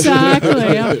 Yeah, yes.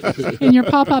 Exactly. In your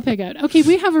pawpaw pig out. Okay,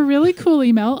 we have a really cool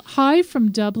email. Hi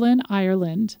from Dublin,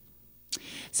 Ireland.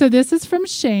 So this is from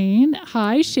Shane.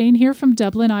 Hi, Shane here from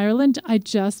Dublin, Ireland. I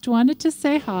just wanted to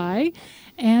say hi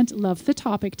and love the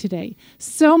topic today.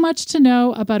 So much to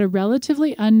know about a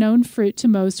relatively unknown fruit to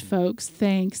most folks.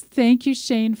 Thanks. Thank you,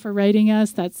 Shane, for writing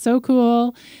us. That's so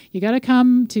cool. You got to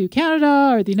come to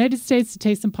Canada or the United States to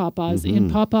taste some pawpaws in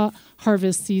pawpaw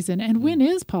harvest season. And when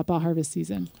is pawpaw harvest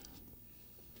season?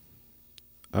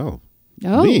 Oh.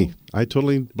 Me. I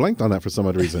totally blanked on that for some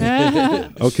odd reason.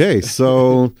 Okay,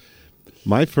 so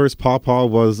my first pawpaw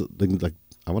was,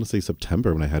 I want to say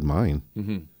September when I had mine.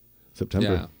 Mm-hmm.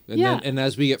 September. Yeah. And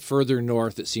as we get further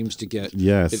north, it seems to get,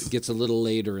 it gets a little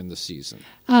later in the season.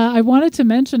 I wanted to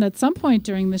mention at some point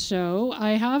during the show,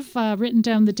 I have written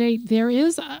down the date. There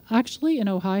is actually in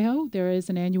Ohio, there is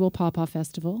an annual Pawpaw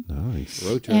Festival. Nice.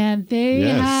 Road trip. And they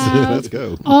Let's have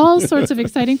go. all sorts of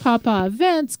exciting pawpaw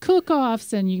events,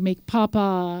 cook-offs, and you make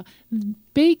pawpaw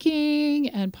baking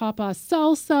and pawpaw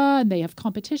salsa, and they have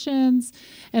competitions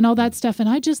and all that stuff. And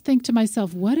I just think to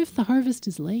myself, what if the harvest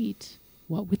is late?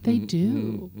 What would they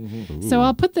do? So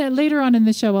I'll put that later on in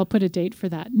the show. I'll put a date for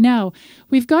that. Now,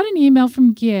 we've got an email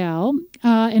from Gail,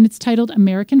 and it's titled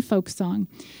American Folk Song.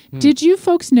 Did you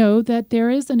folks know that there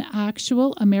is an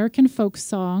actual American folk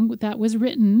song that was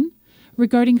written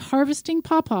regarding harvesting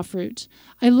pawpaw fruit?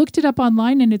 I looked it up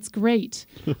online, and it's great.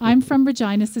 I'm from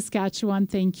Regina, Saskatchewan.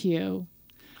 Thank you.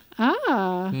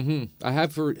 I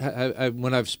have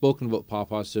when I've spoken about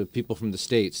pawpaws to people from the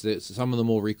States, that some of them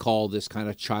will recall this kind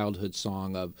of childhood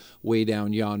song of "Way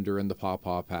Down Yonder in the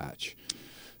Pawpaw Patch."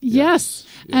 Yes.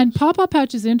 And Pawpaw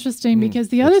Patch is interesting because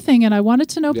the other thing, and I wanted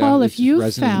to know, Paul, if you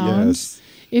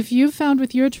found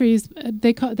with your trees,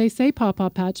 they say Pawpaw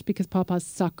Patch because pawpaws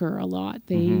sucker a lot.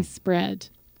 They spread.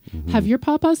 Have your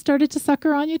pawpaws started to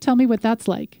sucker on you? Tell me what that's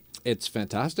like. It's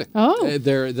fantastic. Oh, and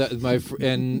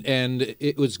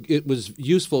it was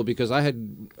useful because I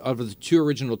had, out of the two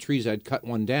original trees, I'd cut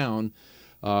one down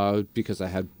because I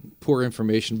had poor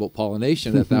information about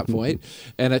pollination at that point,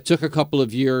 and it took a couple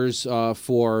of years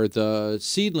for the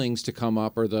seedlings to come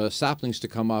up or the saplings to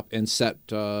come up and set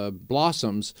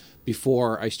blossoms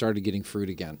before I started getting fruit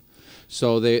again.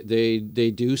 So they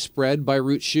do spread by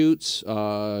root shoots.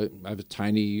 I have a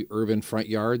tiny urban front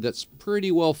yard that's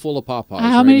pretty well full of pawpaws.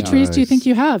 How many trees do you think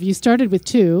you have? You started with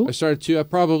 2. I started 2. I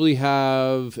probably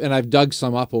have, and I've dug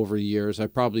some up over the years. I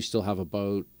probably still have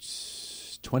about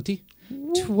 20.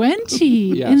 20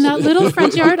 Yes. in that little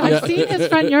front yard. I've seen his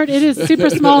front yard. It is super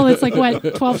small. It's like,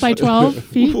 12 by 12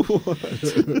 feet?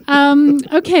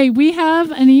 Okay, we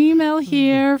have an email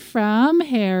here from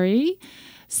Harry.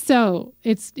 So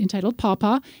it's entitled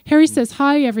Pawpaw. Harry says,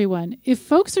 "Hi, everyone. If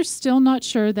folks are still not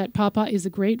sure that pawpaw is a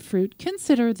great fruit,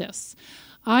 consider this.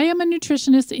 I am a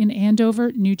nutritionist in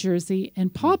Andover, New Jersey,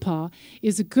 and pawpaw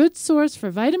is a good source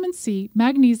for vitamin C,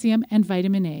 magnesium, and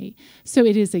vitamin A. So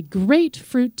it is a great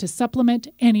fruit to supplement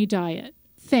any diet.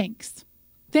 Thanks."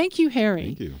 Thank you, Harry.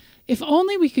 Thank you. If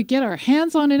only we could get our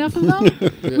hands on enough of them,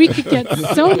 we could get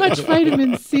so much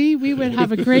vitamin C. We would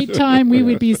have a great time. We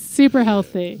would be super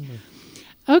healthy.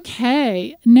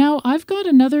 Okay, now I've got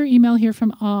another email here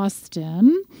from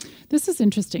Austin. This is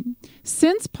interesting.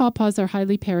 Since pawpaws are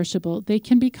highly perishable, they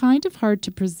can be kind of hard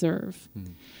to preserve.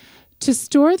 To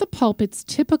store the pulp, it's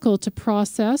typical to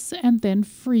process and then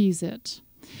freeze it.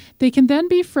 They can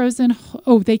be frozen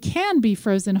whole,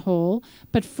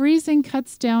 but freezing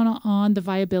cuts down on the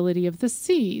viability of the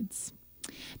seeds.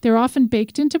 They're often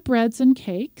baked into breads and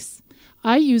cakes.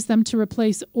 I use them to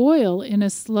replace oil in a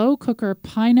slow cooker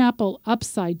pineapple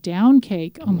upside down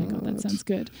cake. Oh my God, that sounds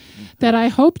good. That I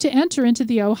hope to enter into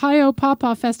the Ohio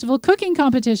Pawpaw Festival cooking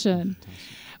competition,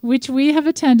 which we have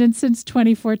attended since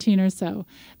 2014 or so.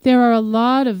 There are a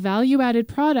lot of value-added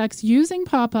products using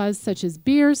pawpaws such as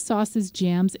beers, sauces,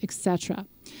 jams, etc.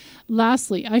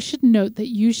 Lastly, I should note that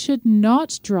you should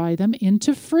not dry them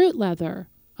into fruit leather.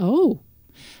 Oh.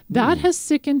 That has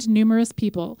sickened numerous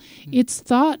people. It's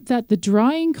thought that the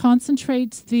drying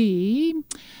concentrates the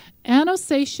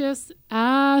Anosaceous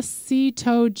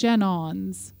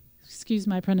acetogenons. Excuse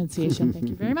my pronunciation. Thank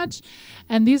you very much.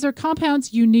 And these are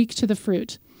compounds unique to the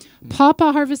fruit.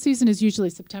 Pawpaw harvest season is usually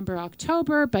September,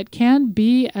 October, but can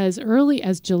be as early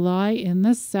as July in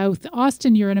the South.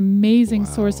 Austin, you're an amazing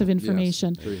source of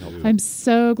information. Yes, very helpful. I'm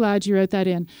so glad you wrote that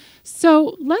in.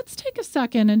 So let's take a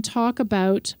second and talk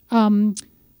about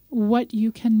what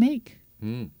you can make,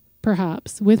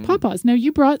 perhaps, with pawpaws. Now,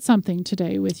 you brought something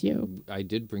today with you. I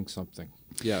did bring something.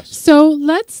 Yes. So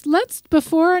let's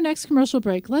before our next commercial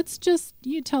break,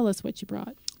 you tell us what you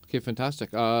brought. Okay,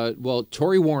 fantastic. Well,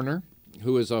 Tori Warner,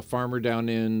 who is a farmer down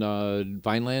in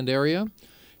Vineland area,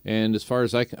 and as far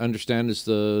as I can understand, has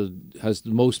the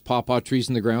most pawpaw trees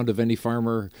in the ground of any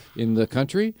farmer in the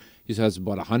country. He has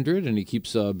about 100, and he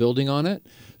keeps building on it.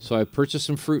 So I purchased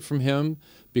some fruit from him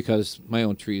because my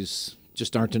own trees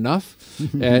just aren't enough,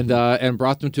 and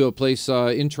brought them to a place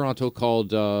in Toronto called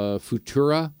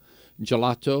Futura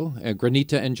Gelato,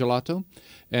 Granita and Gelato,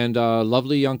 and a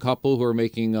lovely young couple who are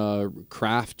making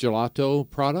craft gelato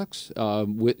products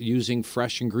using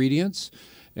fresh ingredients,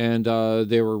 and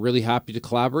they were really happy to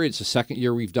collaborate. It's the second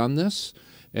year we've done this.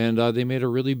 And they made a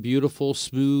really beautiful,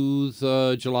 smooth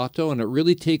gelato, and it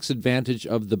really takes advantage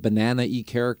of the banana-y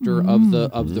character of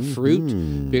the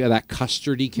fruit, that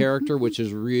custardy character, which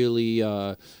is really,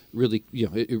 it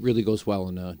really goes well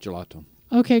in a gelato.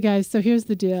 Okay, guys, so here's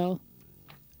the deal.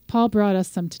 Paul brought us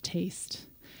some to taste.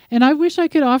 And I wish I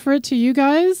could offer it to you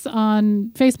guys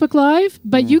on Facebook Live,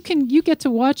 but you get to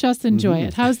watch us enjoy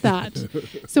it. How's that?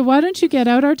 So why don't you get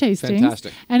out our tastings?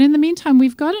 Fantastic. And in the meantime,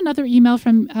 we've got another email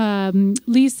from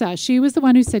Lisa. She was the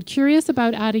one who said, curious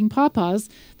about adding pawpaws.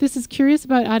 This is Curious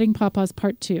About Adding Pawpaws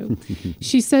Part 2.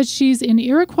 She says she's in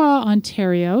Iroquois,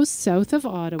 Ontario, south of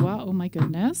Ottawa. Oh, my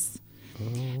goodness.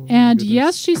 And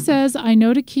yes, she says, I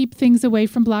know to keep things away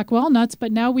from black walnuts,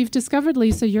 but now we've discovered,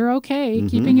 Lisa, you're okay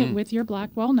keeping it with your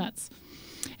black walnuts.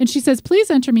 And she says,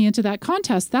 please enter me into that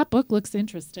contest. That book looks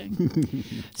interesting.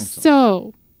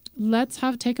 So let's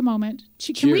take a moment.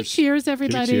 Can we cheers,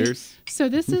 everybody? Cheers. So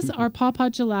this is our Pawpaw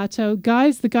Gelato.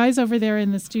 Guys, the guys over there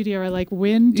in the studio are like,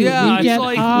 when do we get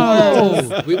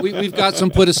whoa. We've got some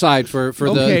put aside for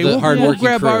Okay, the hard we'll working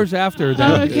grab crew. ours after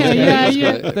that. Okay,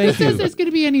 yeah. Thank Who you. says there's going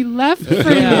to be any left for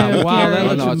Yeah, you? wow, Gary? that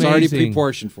looks No, it's already amazing.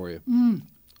 pre-portioned for you.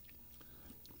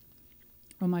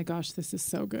 Oh my gosh, this is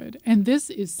so good. And this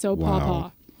is so Wow.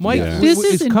 pawpaw. Mike Yeah. This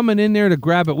is is coming in there to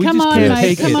grab it. We Come just on, can't Mike,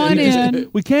 take come it. on in.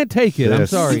 We can't take it. I'm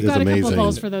This sorry. We've is got a couple amazing. of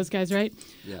holes for those guys, right?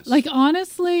 Yes. Like,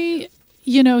 honestly,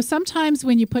 sometimes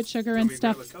when you put sugar and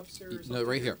stuff. No,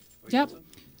 right here. Yep.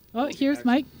 Oh, here's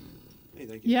Mike.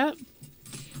 Yep.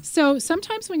 So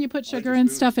sometimes when you put sugar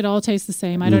and stuff, it all tastes the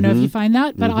same. I don't know if you find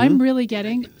that, but I'm really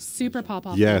getting super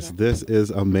pawpaw Yes, flavor. this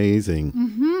is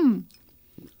amazing.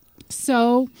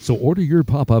 So order your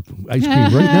pop-up ice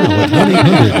cream right now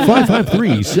at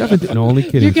 1-800-553-70. No, only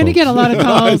kidding. you're going to get a folks. lot of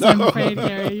calls, I'm afraid,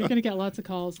 Gary. You're going to get lots of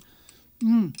calls.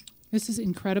 This is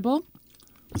incredible.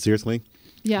 Seriously,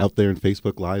 Yeah. out there in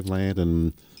Facebook Live land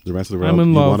and the rest of the I'm world,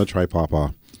 in you love. want to try pawpaw.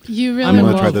 You really I'm in You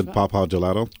want to try love. the pawpaw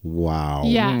gelato? Wow.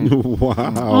 Yeah. Wow.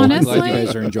 I'm Honestly, glad you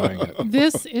guys are enjoying it.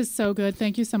 this is so good.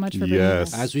 Thank you so much for bringing Yes.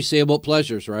 this. As we say about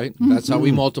pleasures, right? That's how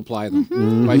we multiply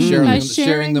them by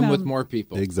sharing them with more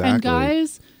people. Exactly. And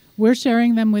guys, we're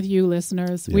sharing them with you,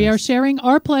 listeners. We are sharing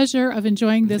our pleasure of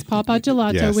enjoying this Pawpaw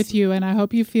Gelato Yes. with you, and I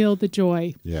hope you feel the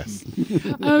joy. Yes.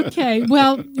 Okay,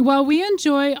 well, while we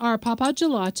enjoy our Pawpaw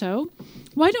Gelato,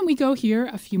 why don't we go hear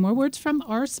a few more words from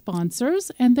our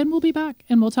sponsors, and then we'll be back,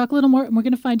 and we'll talk a little more, and we're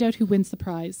going to find out who wins the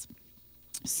prize.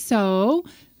 So,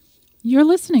 you're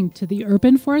listening to the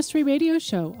Urban Forestry Radio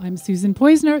Show. I'm Susan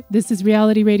Poisner. This is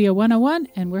Reality Radio 101,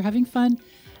 and we're having fun.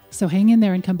 So hang in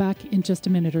there and come back in just a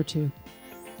minute or two.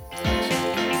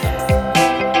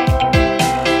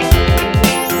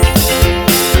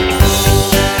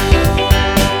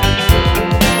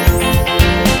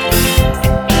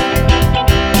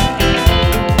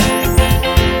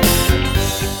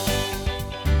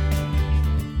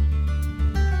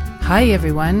 Hi,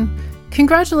 everyone.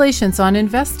 Congratulations on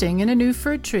investing in a new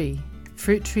fruit tree.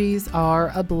 Fruit trees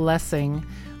are a blessing.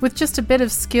 With just a bit of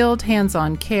skilled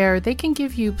hands-on care, they can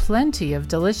give you plenty of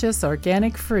delicious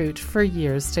organic fruit for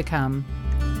years to come.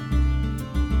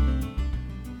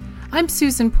 I'm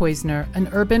Susan Poisner, an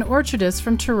urban orchardist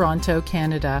from Toronto,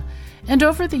 Canada. And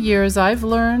over the years, I've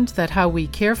learned that how we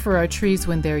care for our trees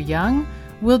when they're young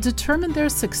will determine their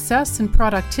success and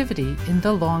productivity in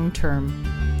the long term.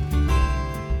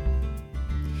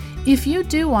 If you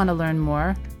do want to learn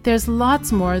more, there's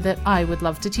lots more that I would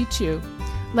love to teach you,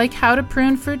 like how to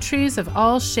prune fruit trees of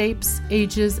all shapes,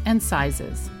 ages, and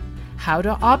sizes, how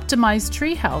to optimize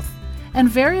tree health, and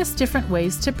various different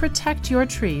ways to protect your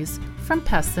trees from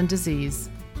pests and disease.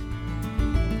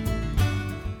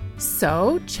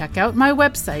 So, check out my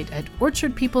website at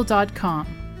orchardpeople.com,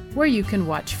 where you can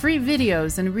watch free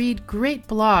videos and read great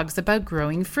blogs about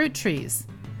growing fruit trees.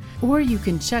 Or you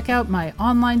can check out my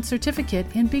online certificate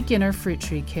in beginner fruit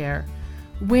tree care,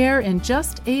 where in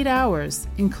just 8 hours,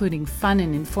 including fun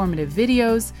and informative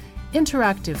videos,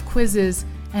 interactive quizzes,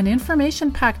 and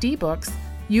information-packed ebooks,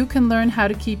 you can learn how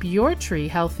to keep your tree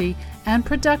healthy and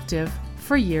productive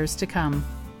for years to come.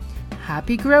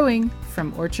 Happy growing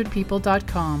from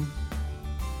orchardpeople.com.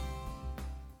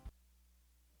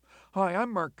 Hi,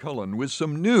 I'm Mark Cullen with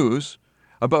some news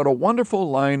about a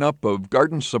wonderful lineup of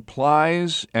garden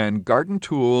supplies and garden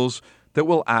tools that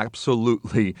will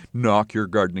absolutely knock your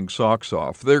gardening socks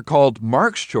off. They're called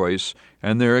Mark's Choice,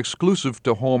 and they're exclusive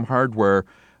to Home Hardware,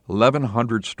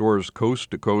 1,100 stores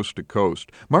coast to coast to coast.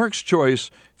 Mark's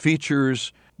Choice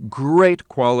features great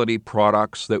quality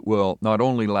products that will not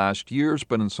only last years,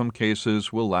 but in some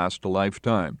cases will last a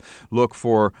lifetime. Look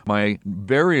for my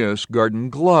various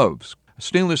garden gloves,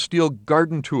 stainless steel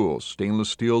garden tools, stainless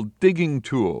steel digging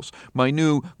tools, my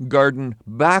new garden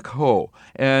backhoe,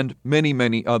 and many,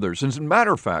 many others. As a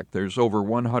matter of fact, there's over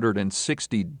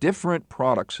 160 different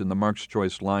products in the Mark's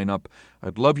Choice lineup.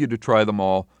 I'd love you to try them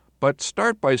all, but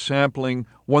start by sampling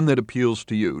one that appeals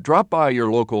to you. Drop by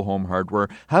your local Home Hardware,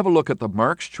 have a look at the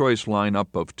Mark's Choice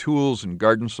lineup of tools and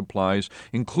garden supplies,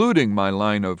 including my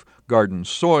line of garden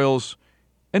soils,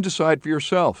 and decide for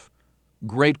yourself.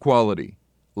 Great quality,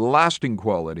 lasting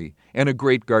quality, and a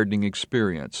great gardening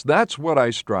experience. That's what I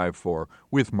strive for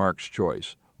with Mark's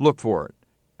Choice. Look for it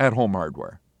at Home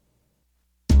Hardware.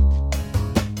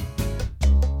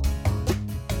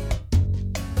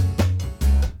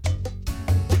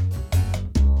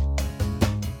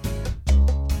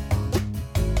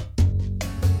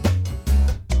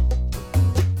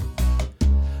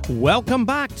 Welcome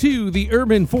back to the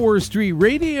Urban Forestry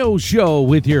Radio Show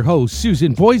with your host,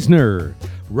 Susan Poizner,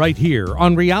 right here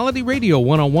on Reality Radio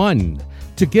 101.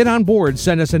 To get on board,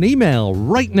 send us an email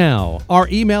right now. Our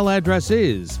email address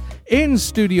is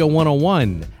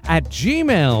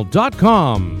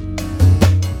instudio101@gmail.com.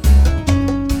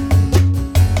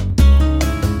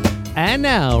 And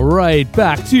now, right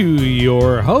back to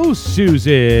your host,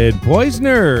 Susan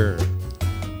Poizner.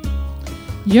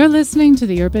 You're listening to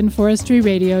the Urban Forestry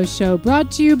Radio Show, brought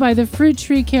to you by the Fruit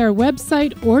Tree Care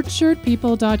website,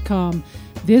 orchardpeople.com.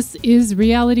 This is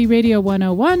Reality Radio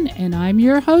 101, and I'm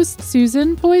your host,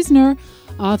 Susan Poizner,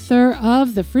 author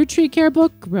of the Fruit Tree Care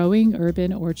book, Growing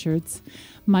Urban Orchards.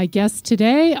 My guests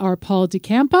today are Paul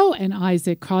DeCampo and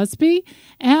Isaac Crosby,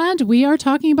 and we are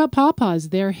talking about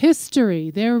pawpaws, their history,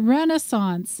 their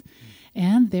renaissance,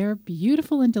 and their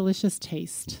beautiful and delicious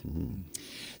taste.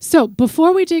 So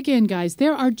before we dig in, guys,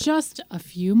 there are just a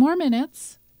few more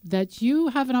minutes that you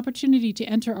have an opportunity to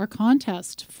enter our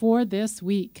contest for this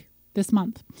week, this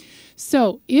month.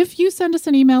 So if you send us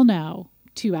an email now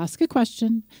to ask a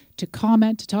question, to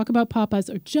comment, to talk about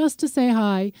pawpaws, or just to say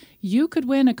hi, you could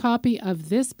win a copy of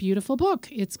this beautiful book.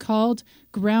 It's called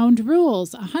Ground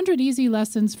Rules, 100 Easy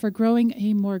Lessons for Growing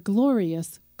a More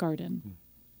Glorious Garden.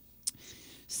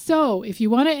 So if you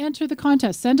want to enter the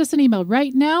contest, send us an email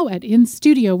right now at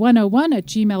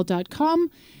instudio101@gmail.com.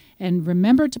 And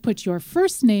remember to put your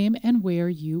first name and where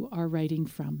you are writing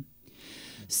from.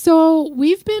 So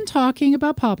we've been talking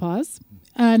about pawpaws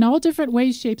in all different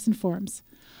ways, shapes, and forms.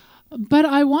 But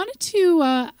I wanted to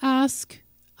ask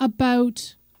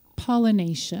about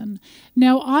pollination.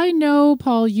 Now, I know,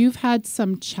 Paul, you've had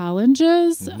some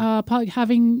challenges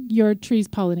having your trees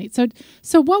pollinate.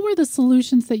 So what were the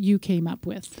solutions that you came up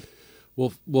with?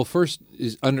 Well, first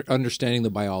is understanding the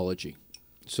biology,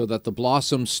 so that the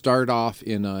blossoms start off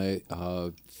in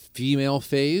a female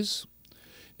phase,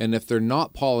 and if they're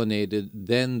not pollinated,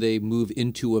 then they move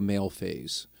into a male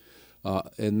phase.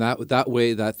 And that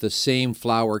way that the same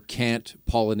flower can't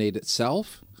pollinate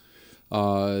itself.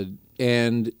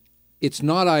 And it's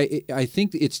not. I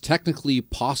think it's technically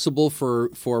possible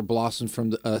for blossoms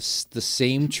from the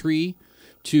same tree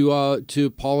to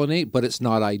pollinate, but it's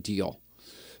not ideal.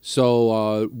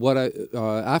 So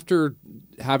after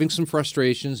having some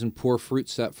frustrations and poor fruit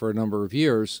set for a number of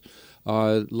years,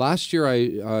 last year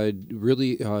I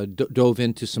really dove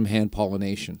into some hand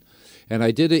pollination, and I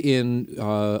did it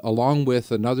along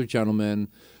with another gentleman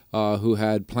who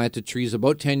had planted trees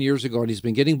about 10 years ago, and he's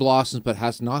been getting blossoms but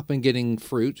has not been getting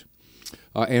fruit.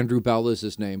 Andrew Bell is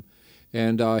his name.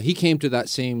 And he came to that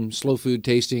same slow food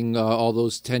tasting all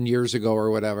those 10 years ago or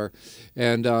whatever.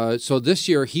 And so this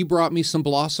year he brought me some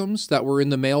blossoms that were in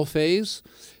the male phase,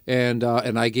 and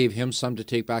I gave him some to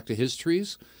take back to his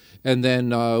trees. And then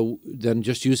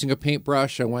just using a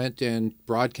paintbrush, I went and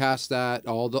broadcast that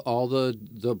all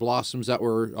the blossoms that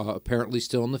were apparently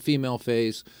still in the female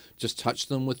phase. Just touched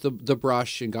them with the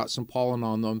brush and got some pollen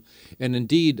on them. And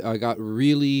indeed, I got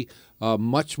really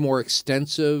much more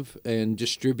extensive and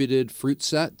distributed fruit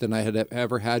set than I had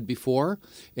ever had before,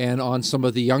 and on some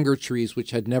of the younger trees which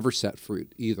had never set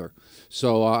fruit either.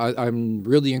 So I'm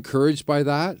really encouraged by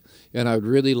that, and I would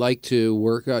really like to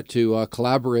work to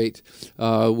collaborate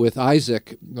with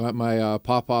Isaac, my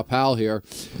pawpaw pal here,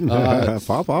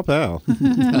 pawpaw pal,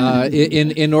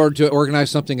 in order to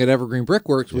organize something at Evergreen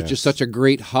Brickworks, which is such a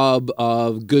great hub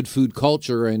of good food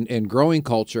culture and growing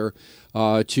culture.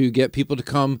 to get people to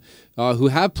come who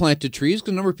have planted trees,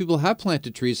 because a number of people have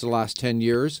planted trees the last 10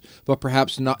 years, but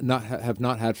perhaps have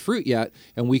not had fruit yet,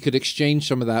 and we could exchange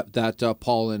some of that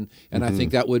pollen, and I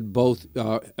think that would both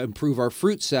improve our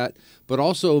fruit set, but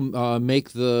also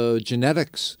make the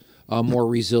genetics more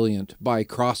resilient by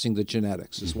crossing the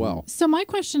genetics as well. So my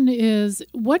question is,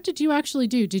 what did you actually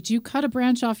do? Did you cut a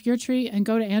branch off your tree and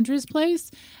go to Andrew's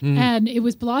place and it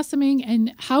was blossoming?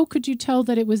 And how could you tell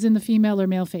that it was in the female or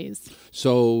male phase?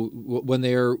 So when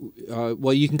they're,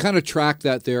 you can kind of track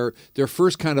that they're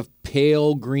first kind of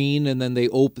pale green, and then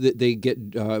they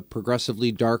get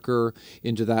progressively darker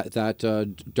into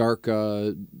that dark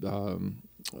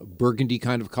burgundy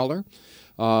kind of color.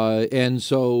 And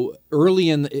so early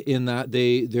in that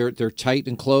they're tight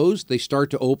and closed. They start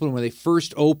to open. When they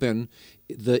first open,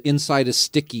 the inside is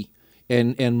sticky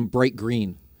and bright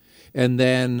green. And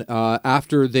then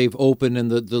after they've opened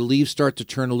and the leaves start to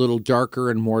turn a little darker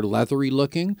and more leathery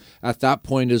looking, at that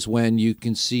point is when you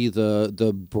can see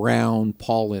the brown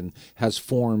pollen has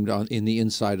formed in the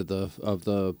inside of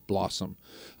the blossom.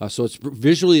 So it's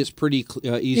pretty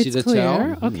easy to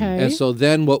clear. tell. Okay. And so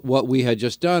then what we had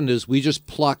just done is we just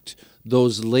plucked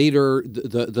those later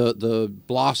the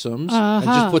blossoms and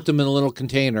just put them in a little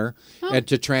container and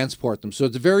to transport them. So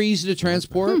it's very easy to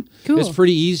transport. Cool. It's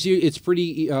pretty easy. It's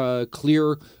pretty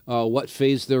clear what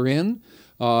phase they're in,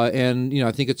 and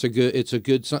I think it's a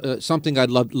good something I'd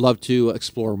love to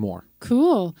explore more.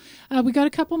 Cool. We got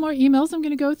a couple more emails I'm going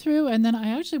to go through, and then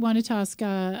I actually wanted to ask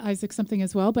Isaac something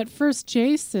as well. But first,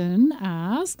 Jason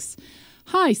asks,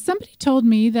 "Hi, somebody told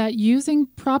me that using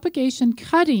propagation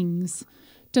cuttings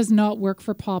does not work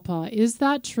for pawpaw. Is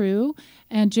that true?"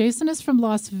 And Jason is from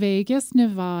Las Vegas,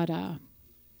 Nevada.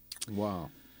 Wow.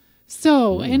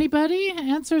 So, anybody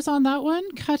answers on that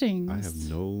one? Cuttings. I have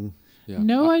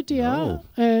no idea.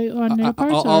 No. On your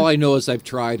part, all I know is I've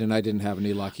tried and I didn't have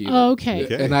any luck either.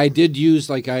 Okay. And I did use,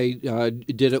 I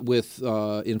did it with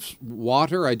in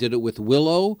water. I did it with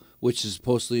willow, which is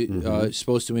supposed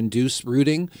to induce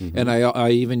rooting, and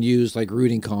I even used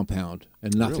rooting compound,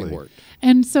 and nothing worked.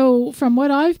 And so from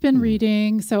what I've been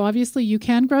reading, so obviously you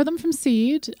can grow them from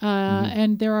seed,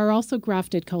 and there are also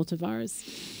grafted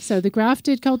cultivars. So the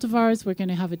grafted cultivars, we're going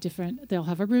to have they'll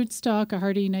have a rootstock, a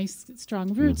hardy, nice,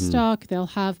 strong rootstock. They'll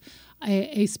have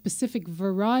a specific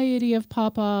variety of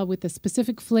pawpaw with a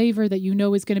specific flavor that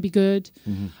is going to be good.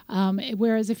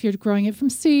 Whereas if you're growing it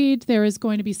from seed, there is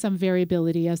going to be some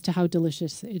variability as to how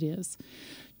delicious it is.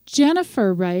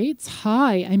 Jennifer writes,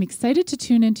 "Hi, I'm excited to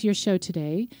tune into your show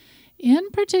today.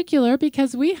 In particular,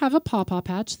 because we have a pawpaw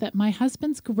patch that my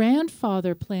husband's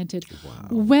grandfather planted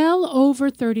well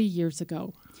over 30 years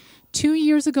ago. 2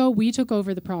 years ago, we took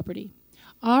over the property.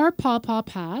 Our pawpaw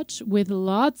patch, with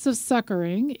lots of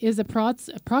suckering, is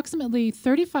approximately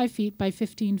 35 feet by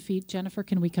 15 feet. Jennifer,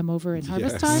 can we come over in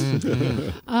harvest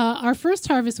time? Our first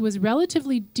harvest was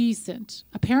relatively decent,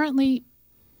 approximately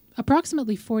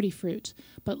 40 fruit.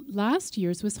 But last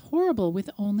year's was horrible with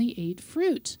only 8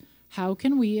 fruit. How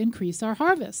can we increase our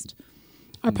harvest?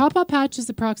 Our pawpaw patch is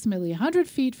approximately 100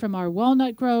 feet from our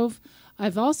walnut grove.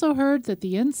 I've also heard that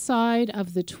the inside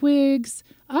of the twigs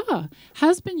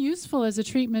has been useful as a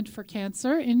treatment for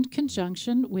cancer in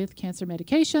conjunction with cancer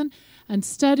medication, and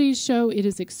studies show it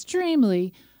is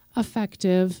extremely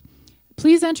effective.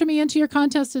 Please enter me into your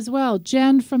contest as well."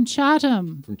 Jen from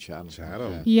Chatham.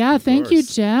 Yeah, thank you,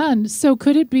 Jen. So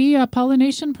could it be a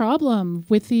pollination problem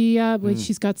with the,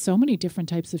 she's got so many different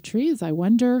types of trees. I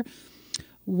wonder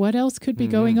what else could be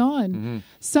going on.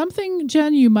 Something,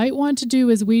 Jen, you might want to do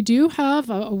is we do have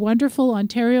a wonderful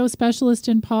Ontario specialist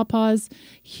in pawpaws.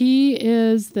 He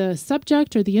is the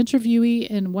subject or the interviewee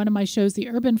in one of my shows, the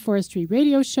Urban Forestry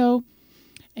Radio Show.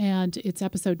 And it's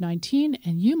episode 19,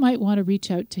 and you might want to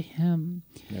reach out to him.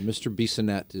 Yeah, Mr.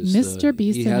 Bissonnette is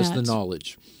Bissonnette. He has the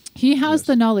knowledge. He has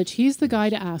the knowledge. He's the guy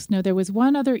to ask. Now, there was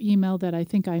one other email that I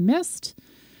think I missed.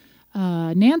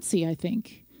 Nancy, I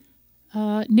think.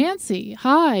 Nancy,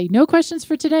 hi. No questions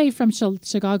for today from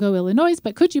Chicago, Illinois,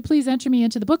 but could you please enter me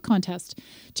into the book contest?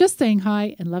 Just saying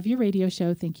hi and love your radio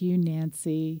show. Thank you,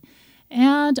 Nancy.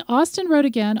 And Austin wrote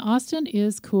again. Austin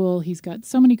is cool. He's got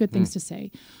so many good things to say.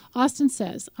 Austin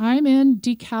says, "I'm in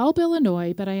DeKalb,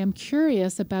 Illinois, but I am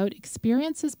curious about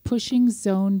experiences pushing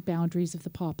zone boundaries of the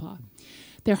pawpaw.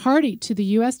 They're hardy to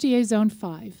the USDA Zone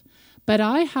 5, but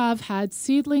I have had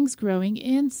seedlings growing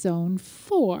in Zone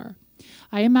 4.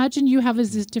 I imagine you have a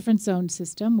different zone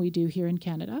system. We do here in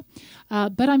Canada.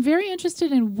 But I'm very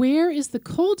interested in where is the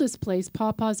coldest place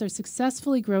pawpaws are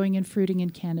successfully growing and fruiting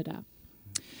in Canada."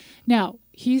 Now,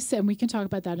 he said, and we can talk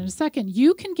about that in a second,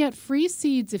 you can get free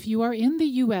seeds if you are in the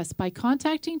U.S. by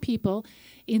contacting people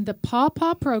in the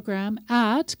Pawpaw program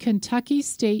at Kentucky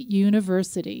State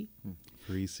University.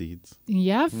 Free seeds.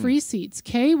 Yeah, free seeds.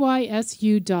 kysu.edu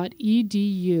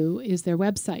is their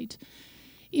website.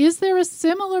 Is there a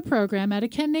similar program at a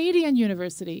Canadian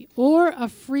university or a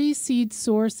free seed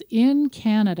source in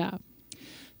Canada?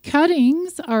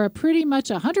 Cuttings are a pretty much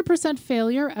 100%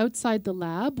 failure outside the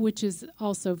lab, which is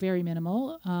also very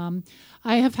minimal.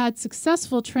 I have had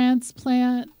successful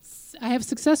transplants. I have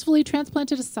successfully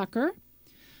transplanted a sucker.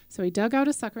 So he dug out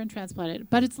a sucker and transplanted it,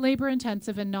 but it's labor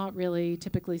intensive and not really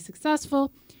typically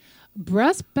successful.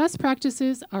 Best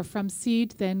practices are from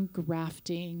seed, then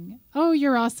grafting. Oh,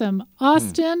 you're awesome.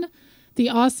 Austin, the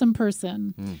awesome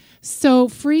person. So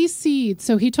free seeds.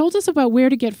 So he told us about where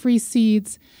to get free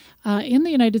seeds in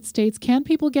the United States. Can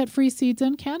people get free seeds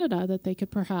in Canada that they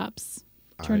could perhaps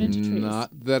turn into trees?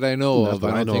 Not that I know of.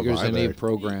 I don't think there's any either.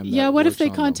 program. Yeah, that what if works they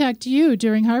on contact you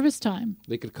during harvest time?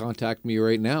 They could contact me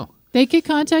right now. They could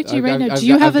contact you right now. I've Do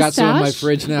you have I've a got some in my stash?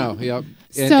 fridge now. Yep.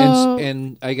 So-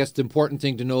 And I guess the important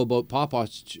thing to know about pawpaw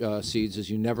seeds is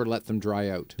you never let them dry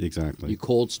out. Exactly. You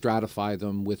cold stratify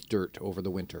them with dirt over the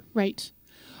winter. Right.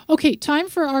 Okay, time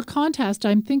for our contest.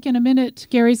 I'm thinking a minute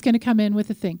Gary's going to come in with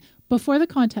a thing. Before the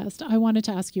contest, I wanted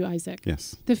to ask you, Isaac,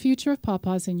 Yes. the future of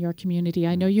pawpaws in your community.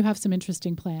 I know you have some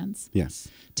interesting plans. Yes.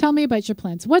 Tell me about your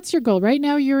plans. What's your goal? Right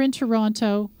now you're in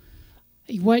Toronto.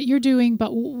 What you're doing,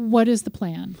 but what is the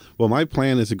plan? Well, my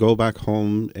plan is to go back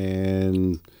home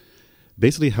and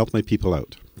basically help my people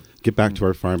out. Get back to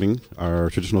our farming, our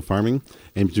traditional farming,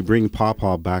 and to bring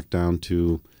pawpaw back down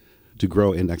to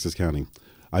grow in Essex County.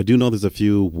 I do know there's a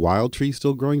few wild trees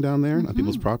still growing down there on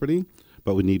people's property,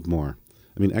 but we need more.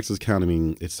 I mean, Essex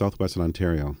County, it's southwestern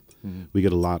Ontario. We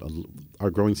get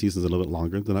our growing season is a little bit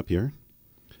longer than up here.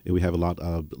 And we have a lot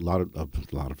of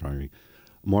variety,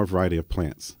 more variety of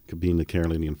plants, being the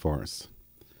Carolinian forest.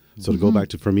 So to go back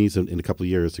to, for me, in a couple of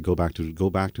years, to go back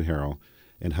to Harrow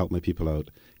and help my people out,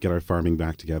 get our farming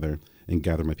back together, and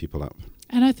gather my people up.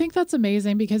 And I think that's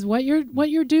amazing because what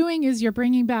you're doing is you're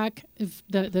bringing back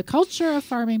the culture of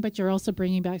farming, but you're also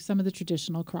bringing back some of the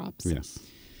traditional crops. Yes.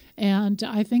 And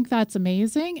I think that's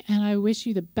amazing. And I wish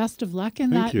you the best of luck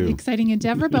in Thank that you. exciting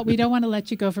endeavor. But we don't want to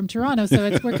let you go from Toronto,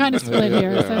 so we're kind of split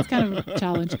here. So it's kind of a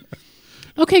challenge.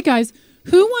 Okay, guys,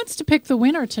 who wants to pick the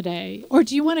winner today? Or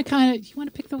do you want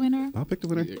to pick the winner? I'll pick the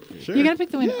winner. Sure. You're going to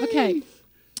pick the winner. Okay.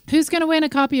 Who's going to win a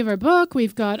copy of our book?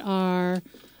 We've got our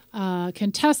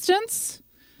contestants,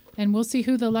 and we'll see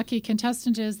who the lucky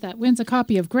contestant is that wins a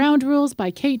copy of Ground Rules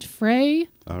by Kate Frey.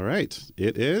 All right.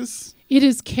 It is. It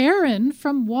is Karen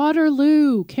from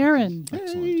Waterloo. Karen,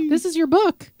 Excellent. this is your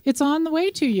book. It's on the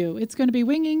way to you. It's going to be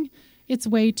winging its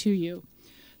way to you.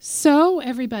 So,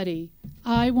 everybody,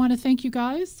 I want to thank you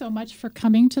guys so much for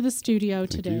coming to the studio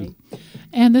today.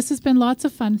 And this has been lots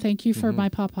of fun. Thank you for my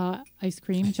pawpaw ice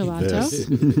cream gelato.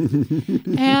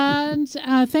 And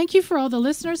thank you for all the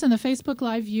listeners and the Facebook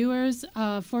Live viewers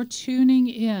for tuning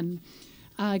in.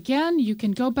 Again, you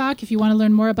can go back if you want to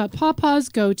learn more about pawpaws.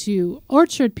 Go to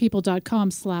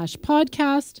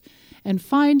orchardpeople.com/podcast and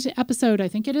find episode, I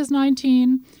think it is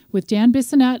 19, with Dan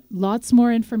Bissonette. Lots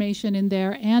more information in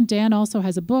there. And Dan also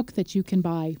has a book that you can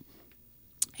buy.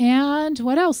 And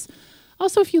what else?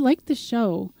 Also, if you like the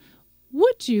show,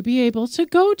 would you be able to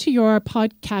go to your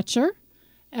podcatcher,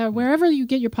 wherever you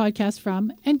get your podcast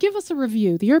from, and give us a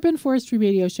review, the Urban Forestry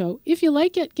Radio Show. If you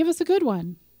like it, give us a good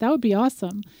one. That would be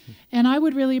awesome. And I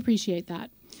would really appreciate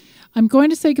that. I'm going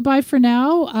to say goodbye for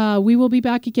now. We will be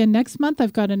back again next month.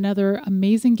 I've got another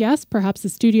amazing guest, perhaps a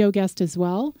studio guest as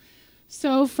well.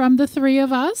 So from the three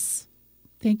of us,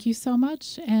 thank you so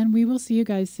much. And we will see you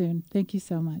guys soon. Thank you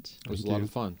so much. It was a lot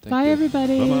of fun. Thank Bye, you.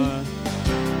 everybody. Bye-bye.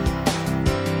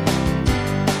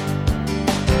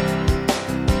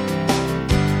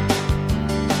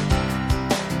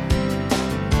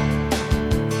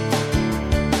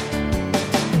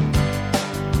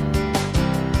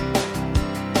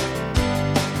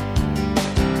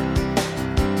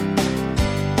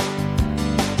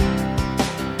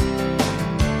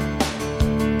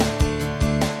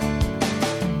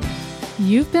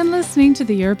 You've been listening to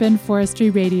the Urban Forestry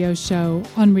Radio Show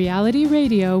on Reality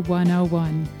Radio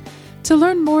 101. To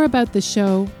learn more about the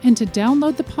show and to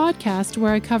download the podcast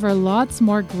where I cover lots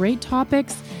more great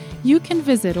topics, you can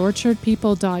visit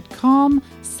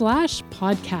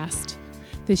orchardpeople.com/podcast.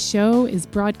 The show is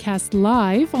broadcast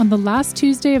live on the last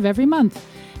Tuesday of every month,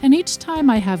 and each time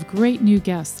I have great new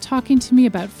guests talking to me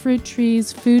about fruit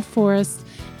trees, food forests,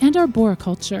 and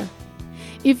arboriculture.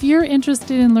 If you're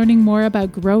interested in learning more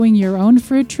about growing your own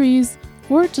fruit trees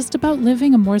or just about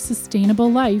living a more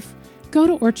sustainable life, go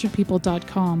to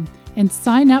orchardpeople.com and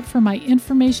sign up for my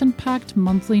information-packed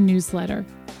monthly newsletter.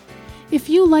 If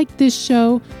you like this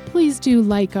show, please do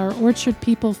like our Orchard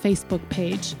People Facebook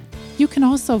page. You can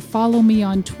also follow me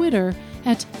on Twitter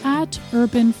at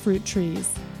Urban Fruit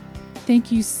Trees. Thank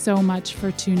you so much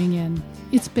for tuning in.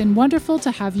 It's been wonderful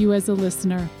to have you as a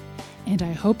listener, and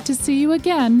I hope to see you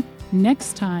again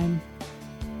next time.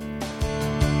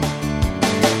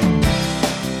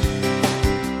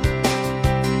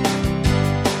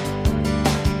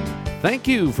 Thank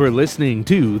you for listening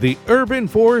to the Urban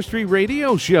Forestry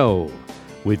Radio Show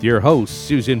with your host,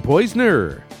 Susan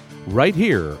Poizner, right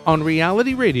here on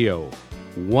Reality Radio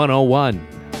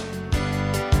 101.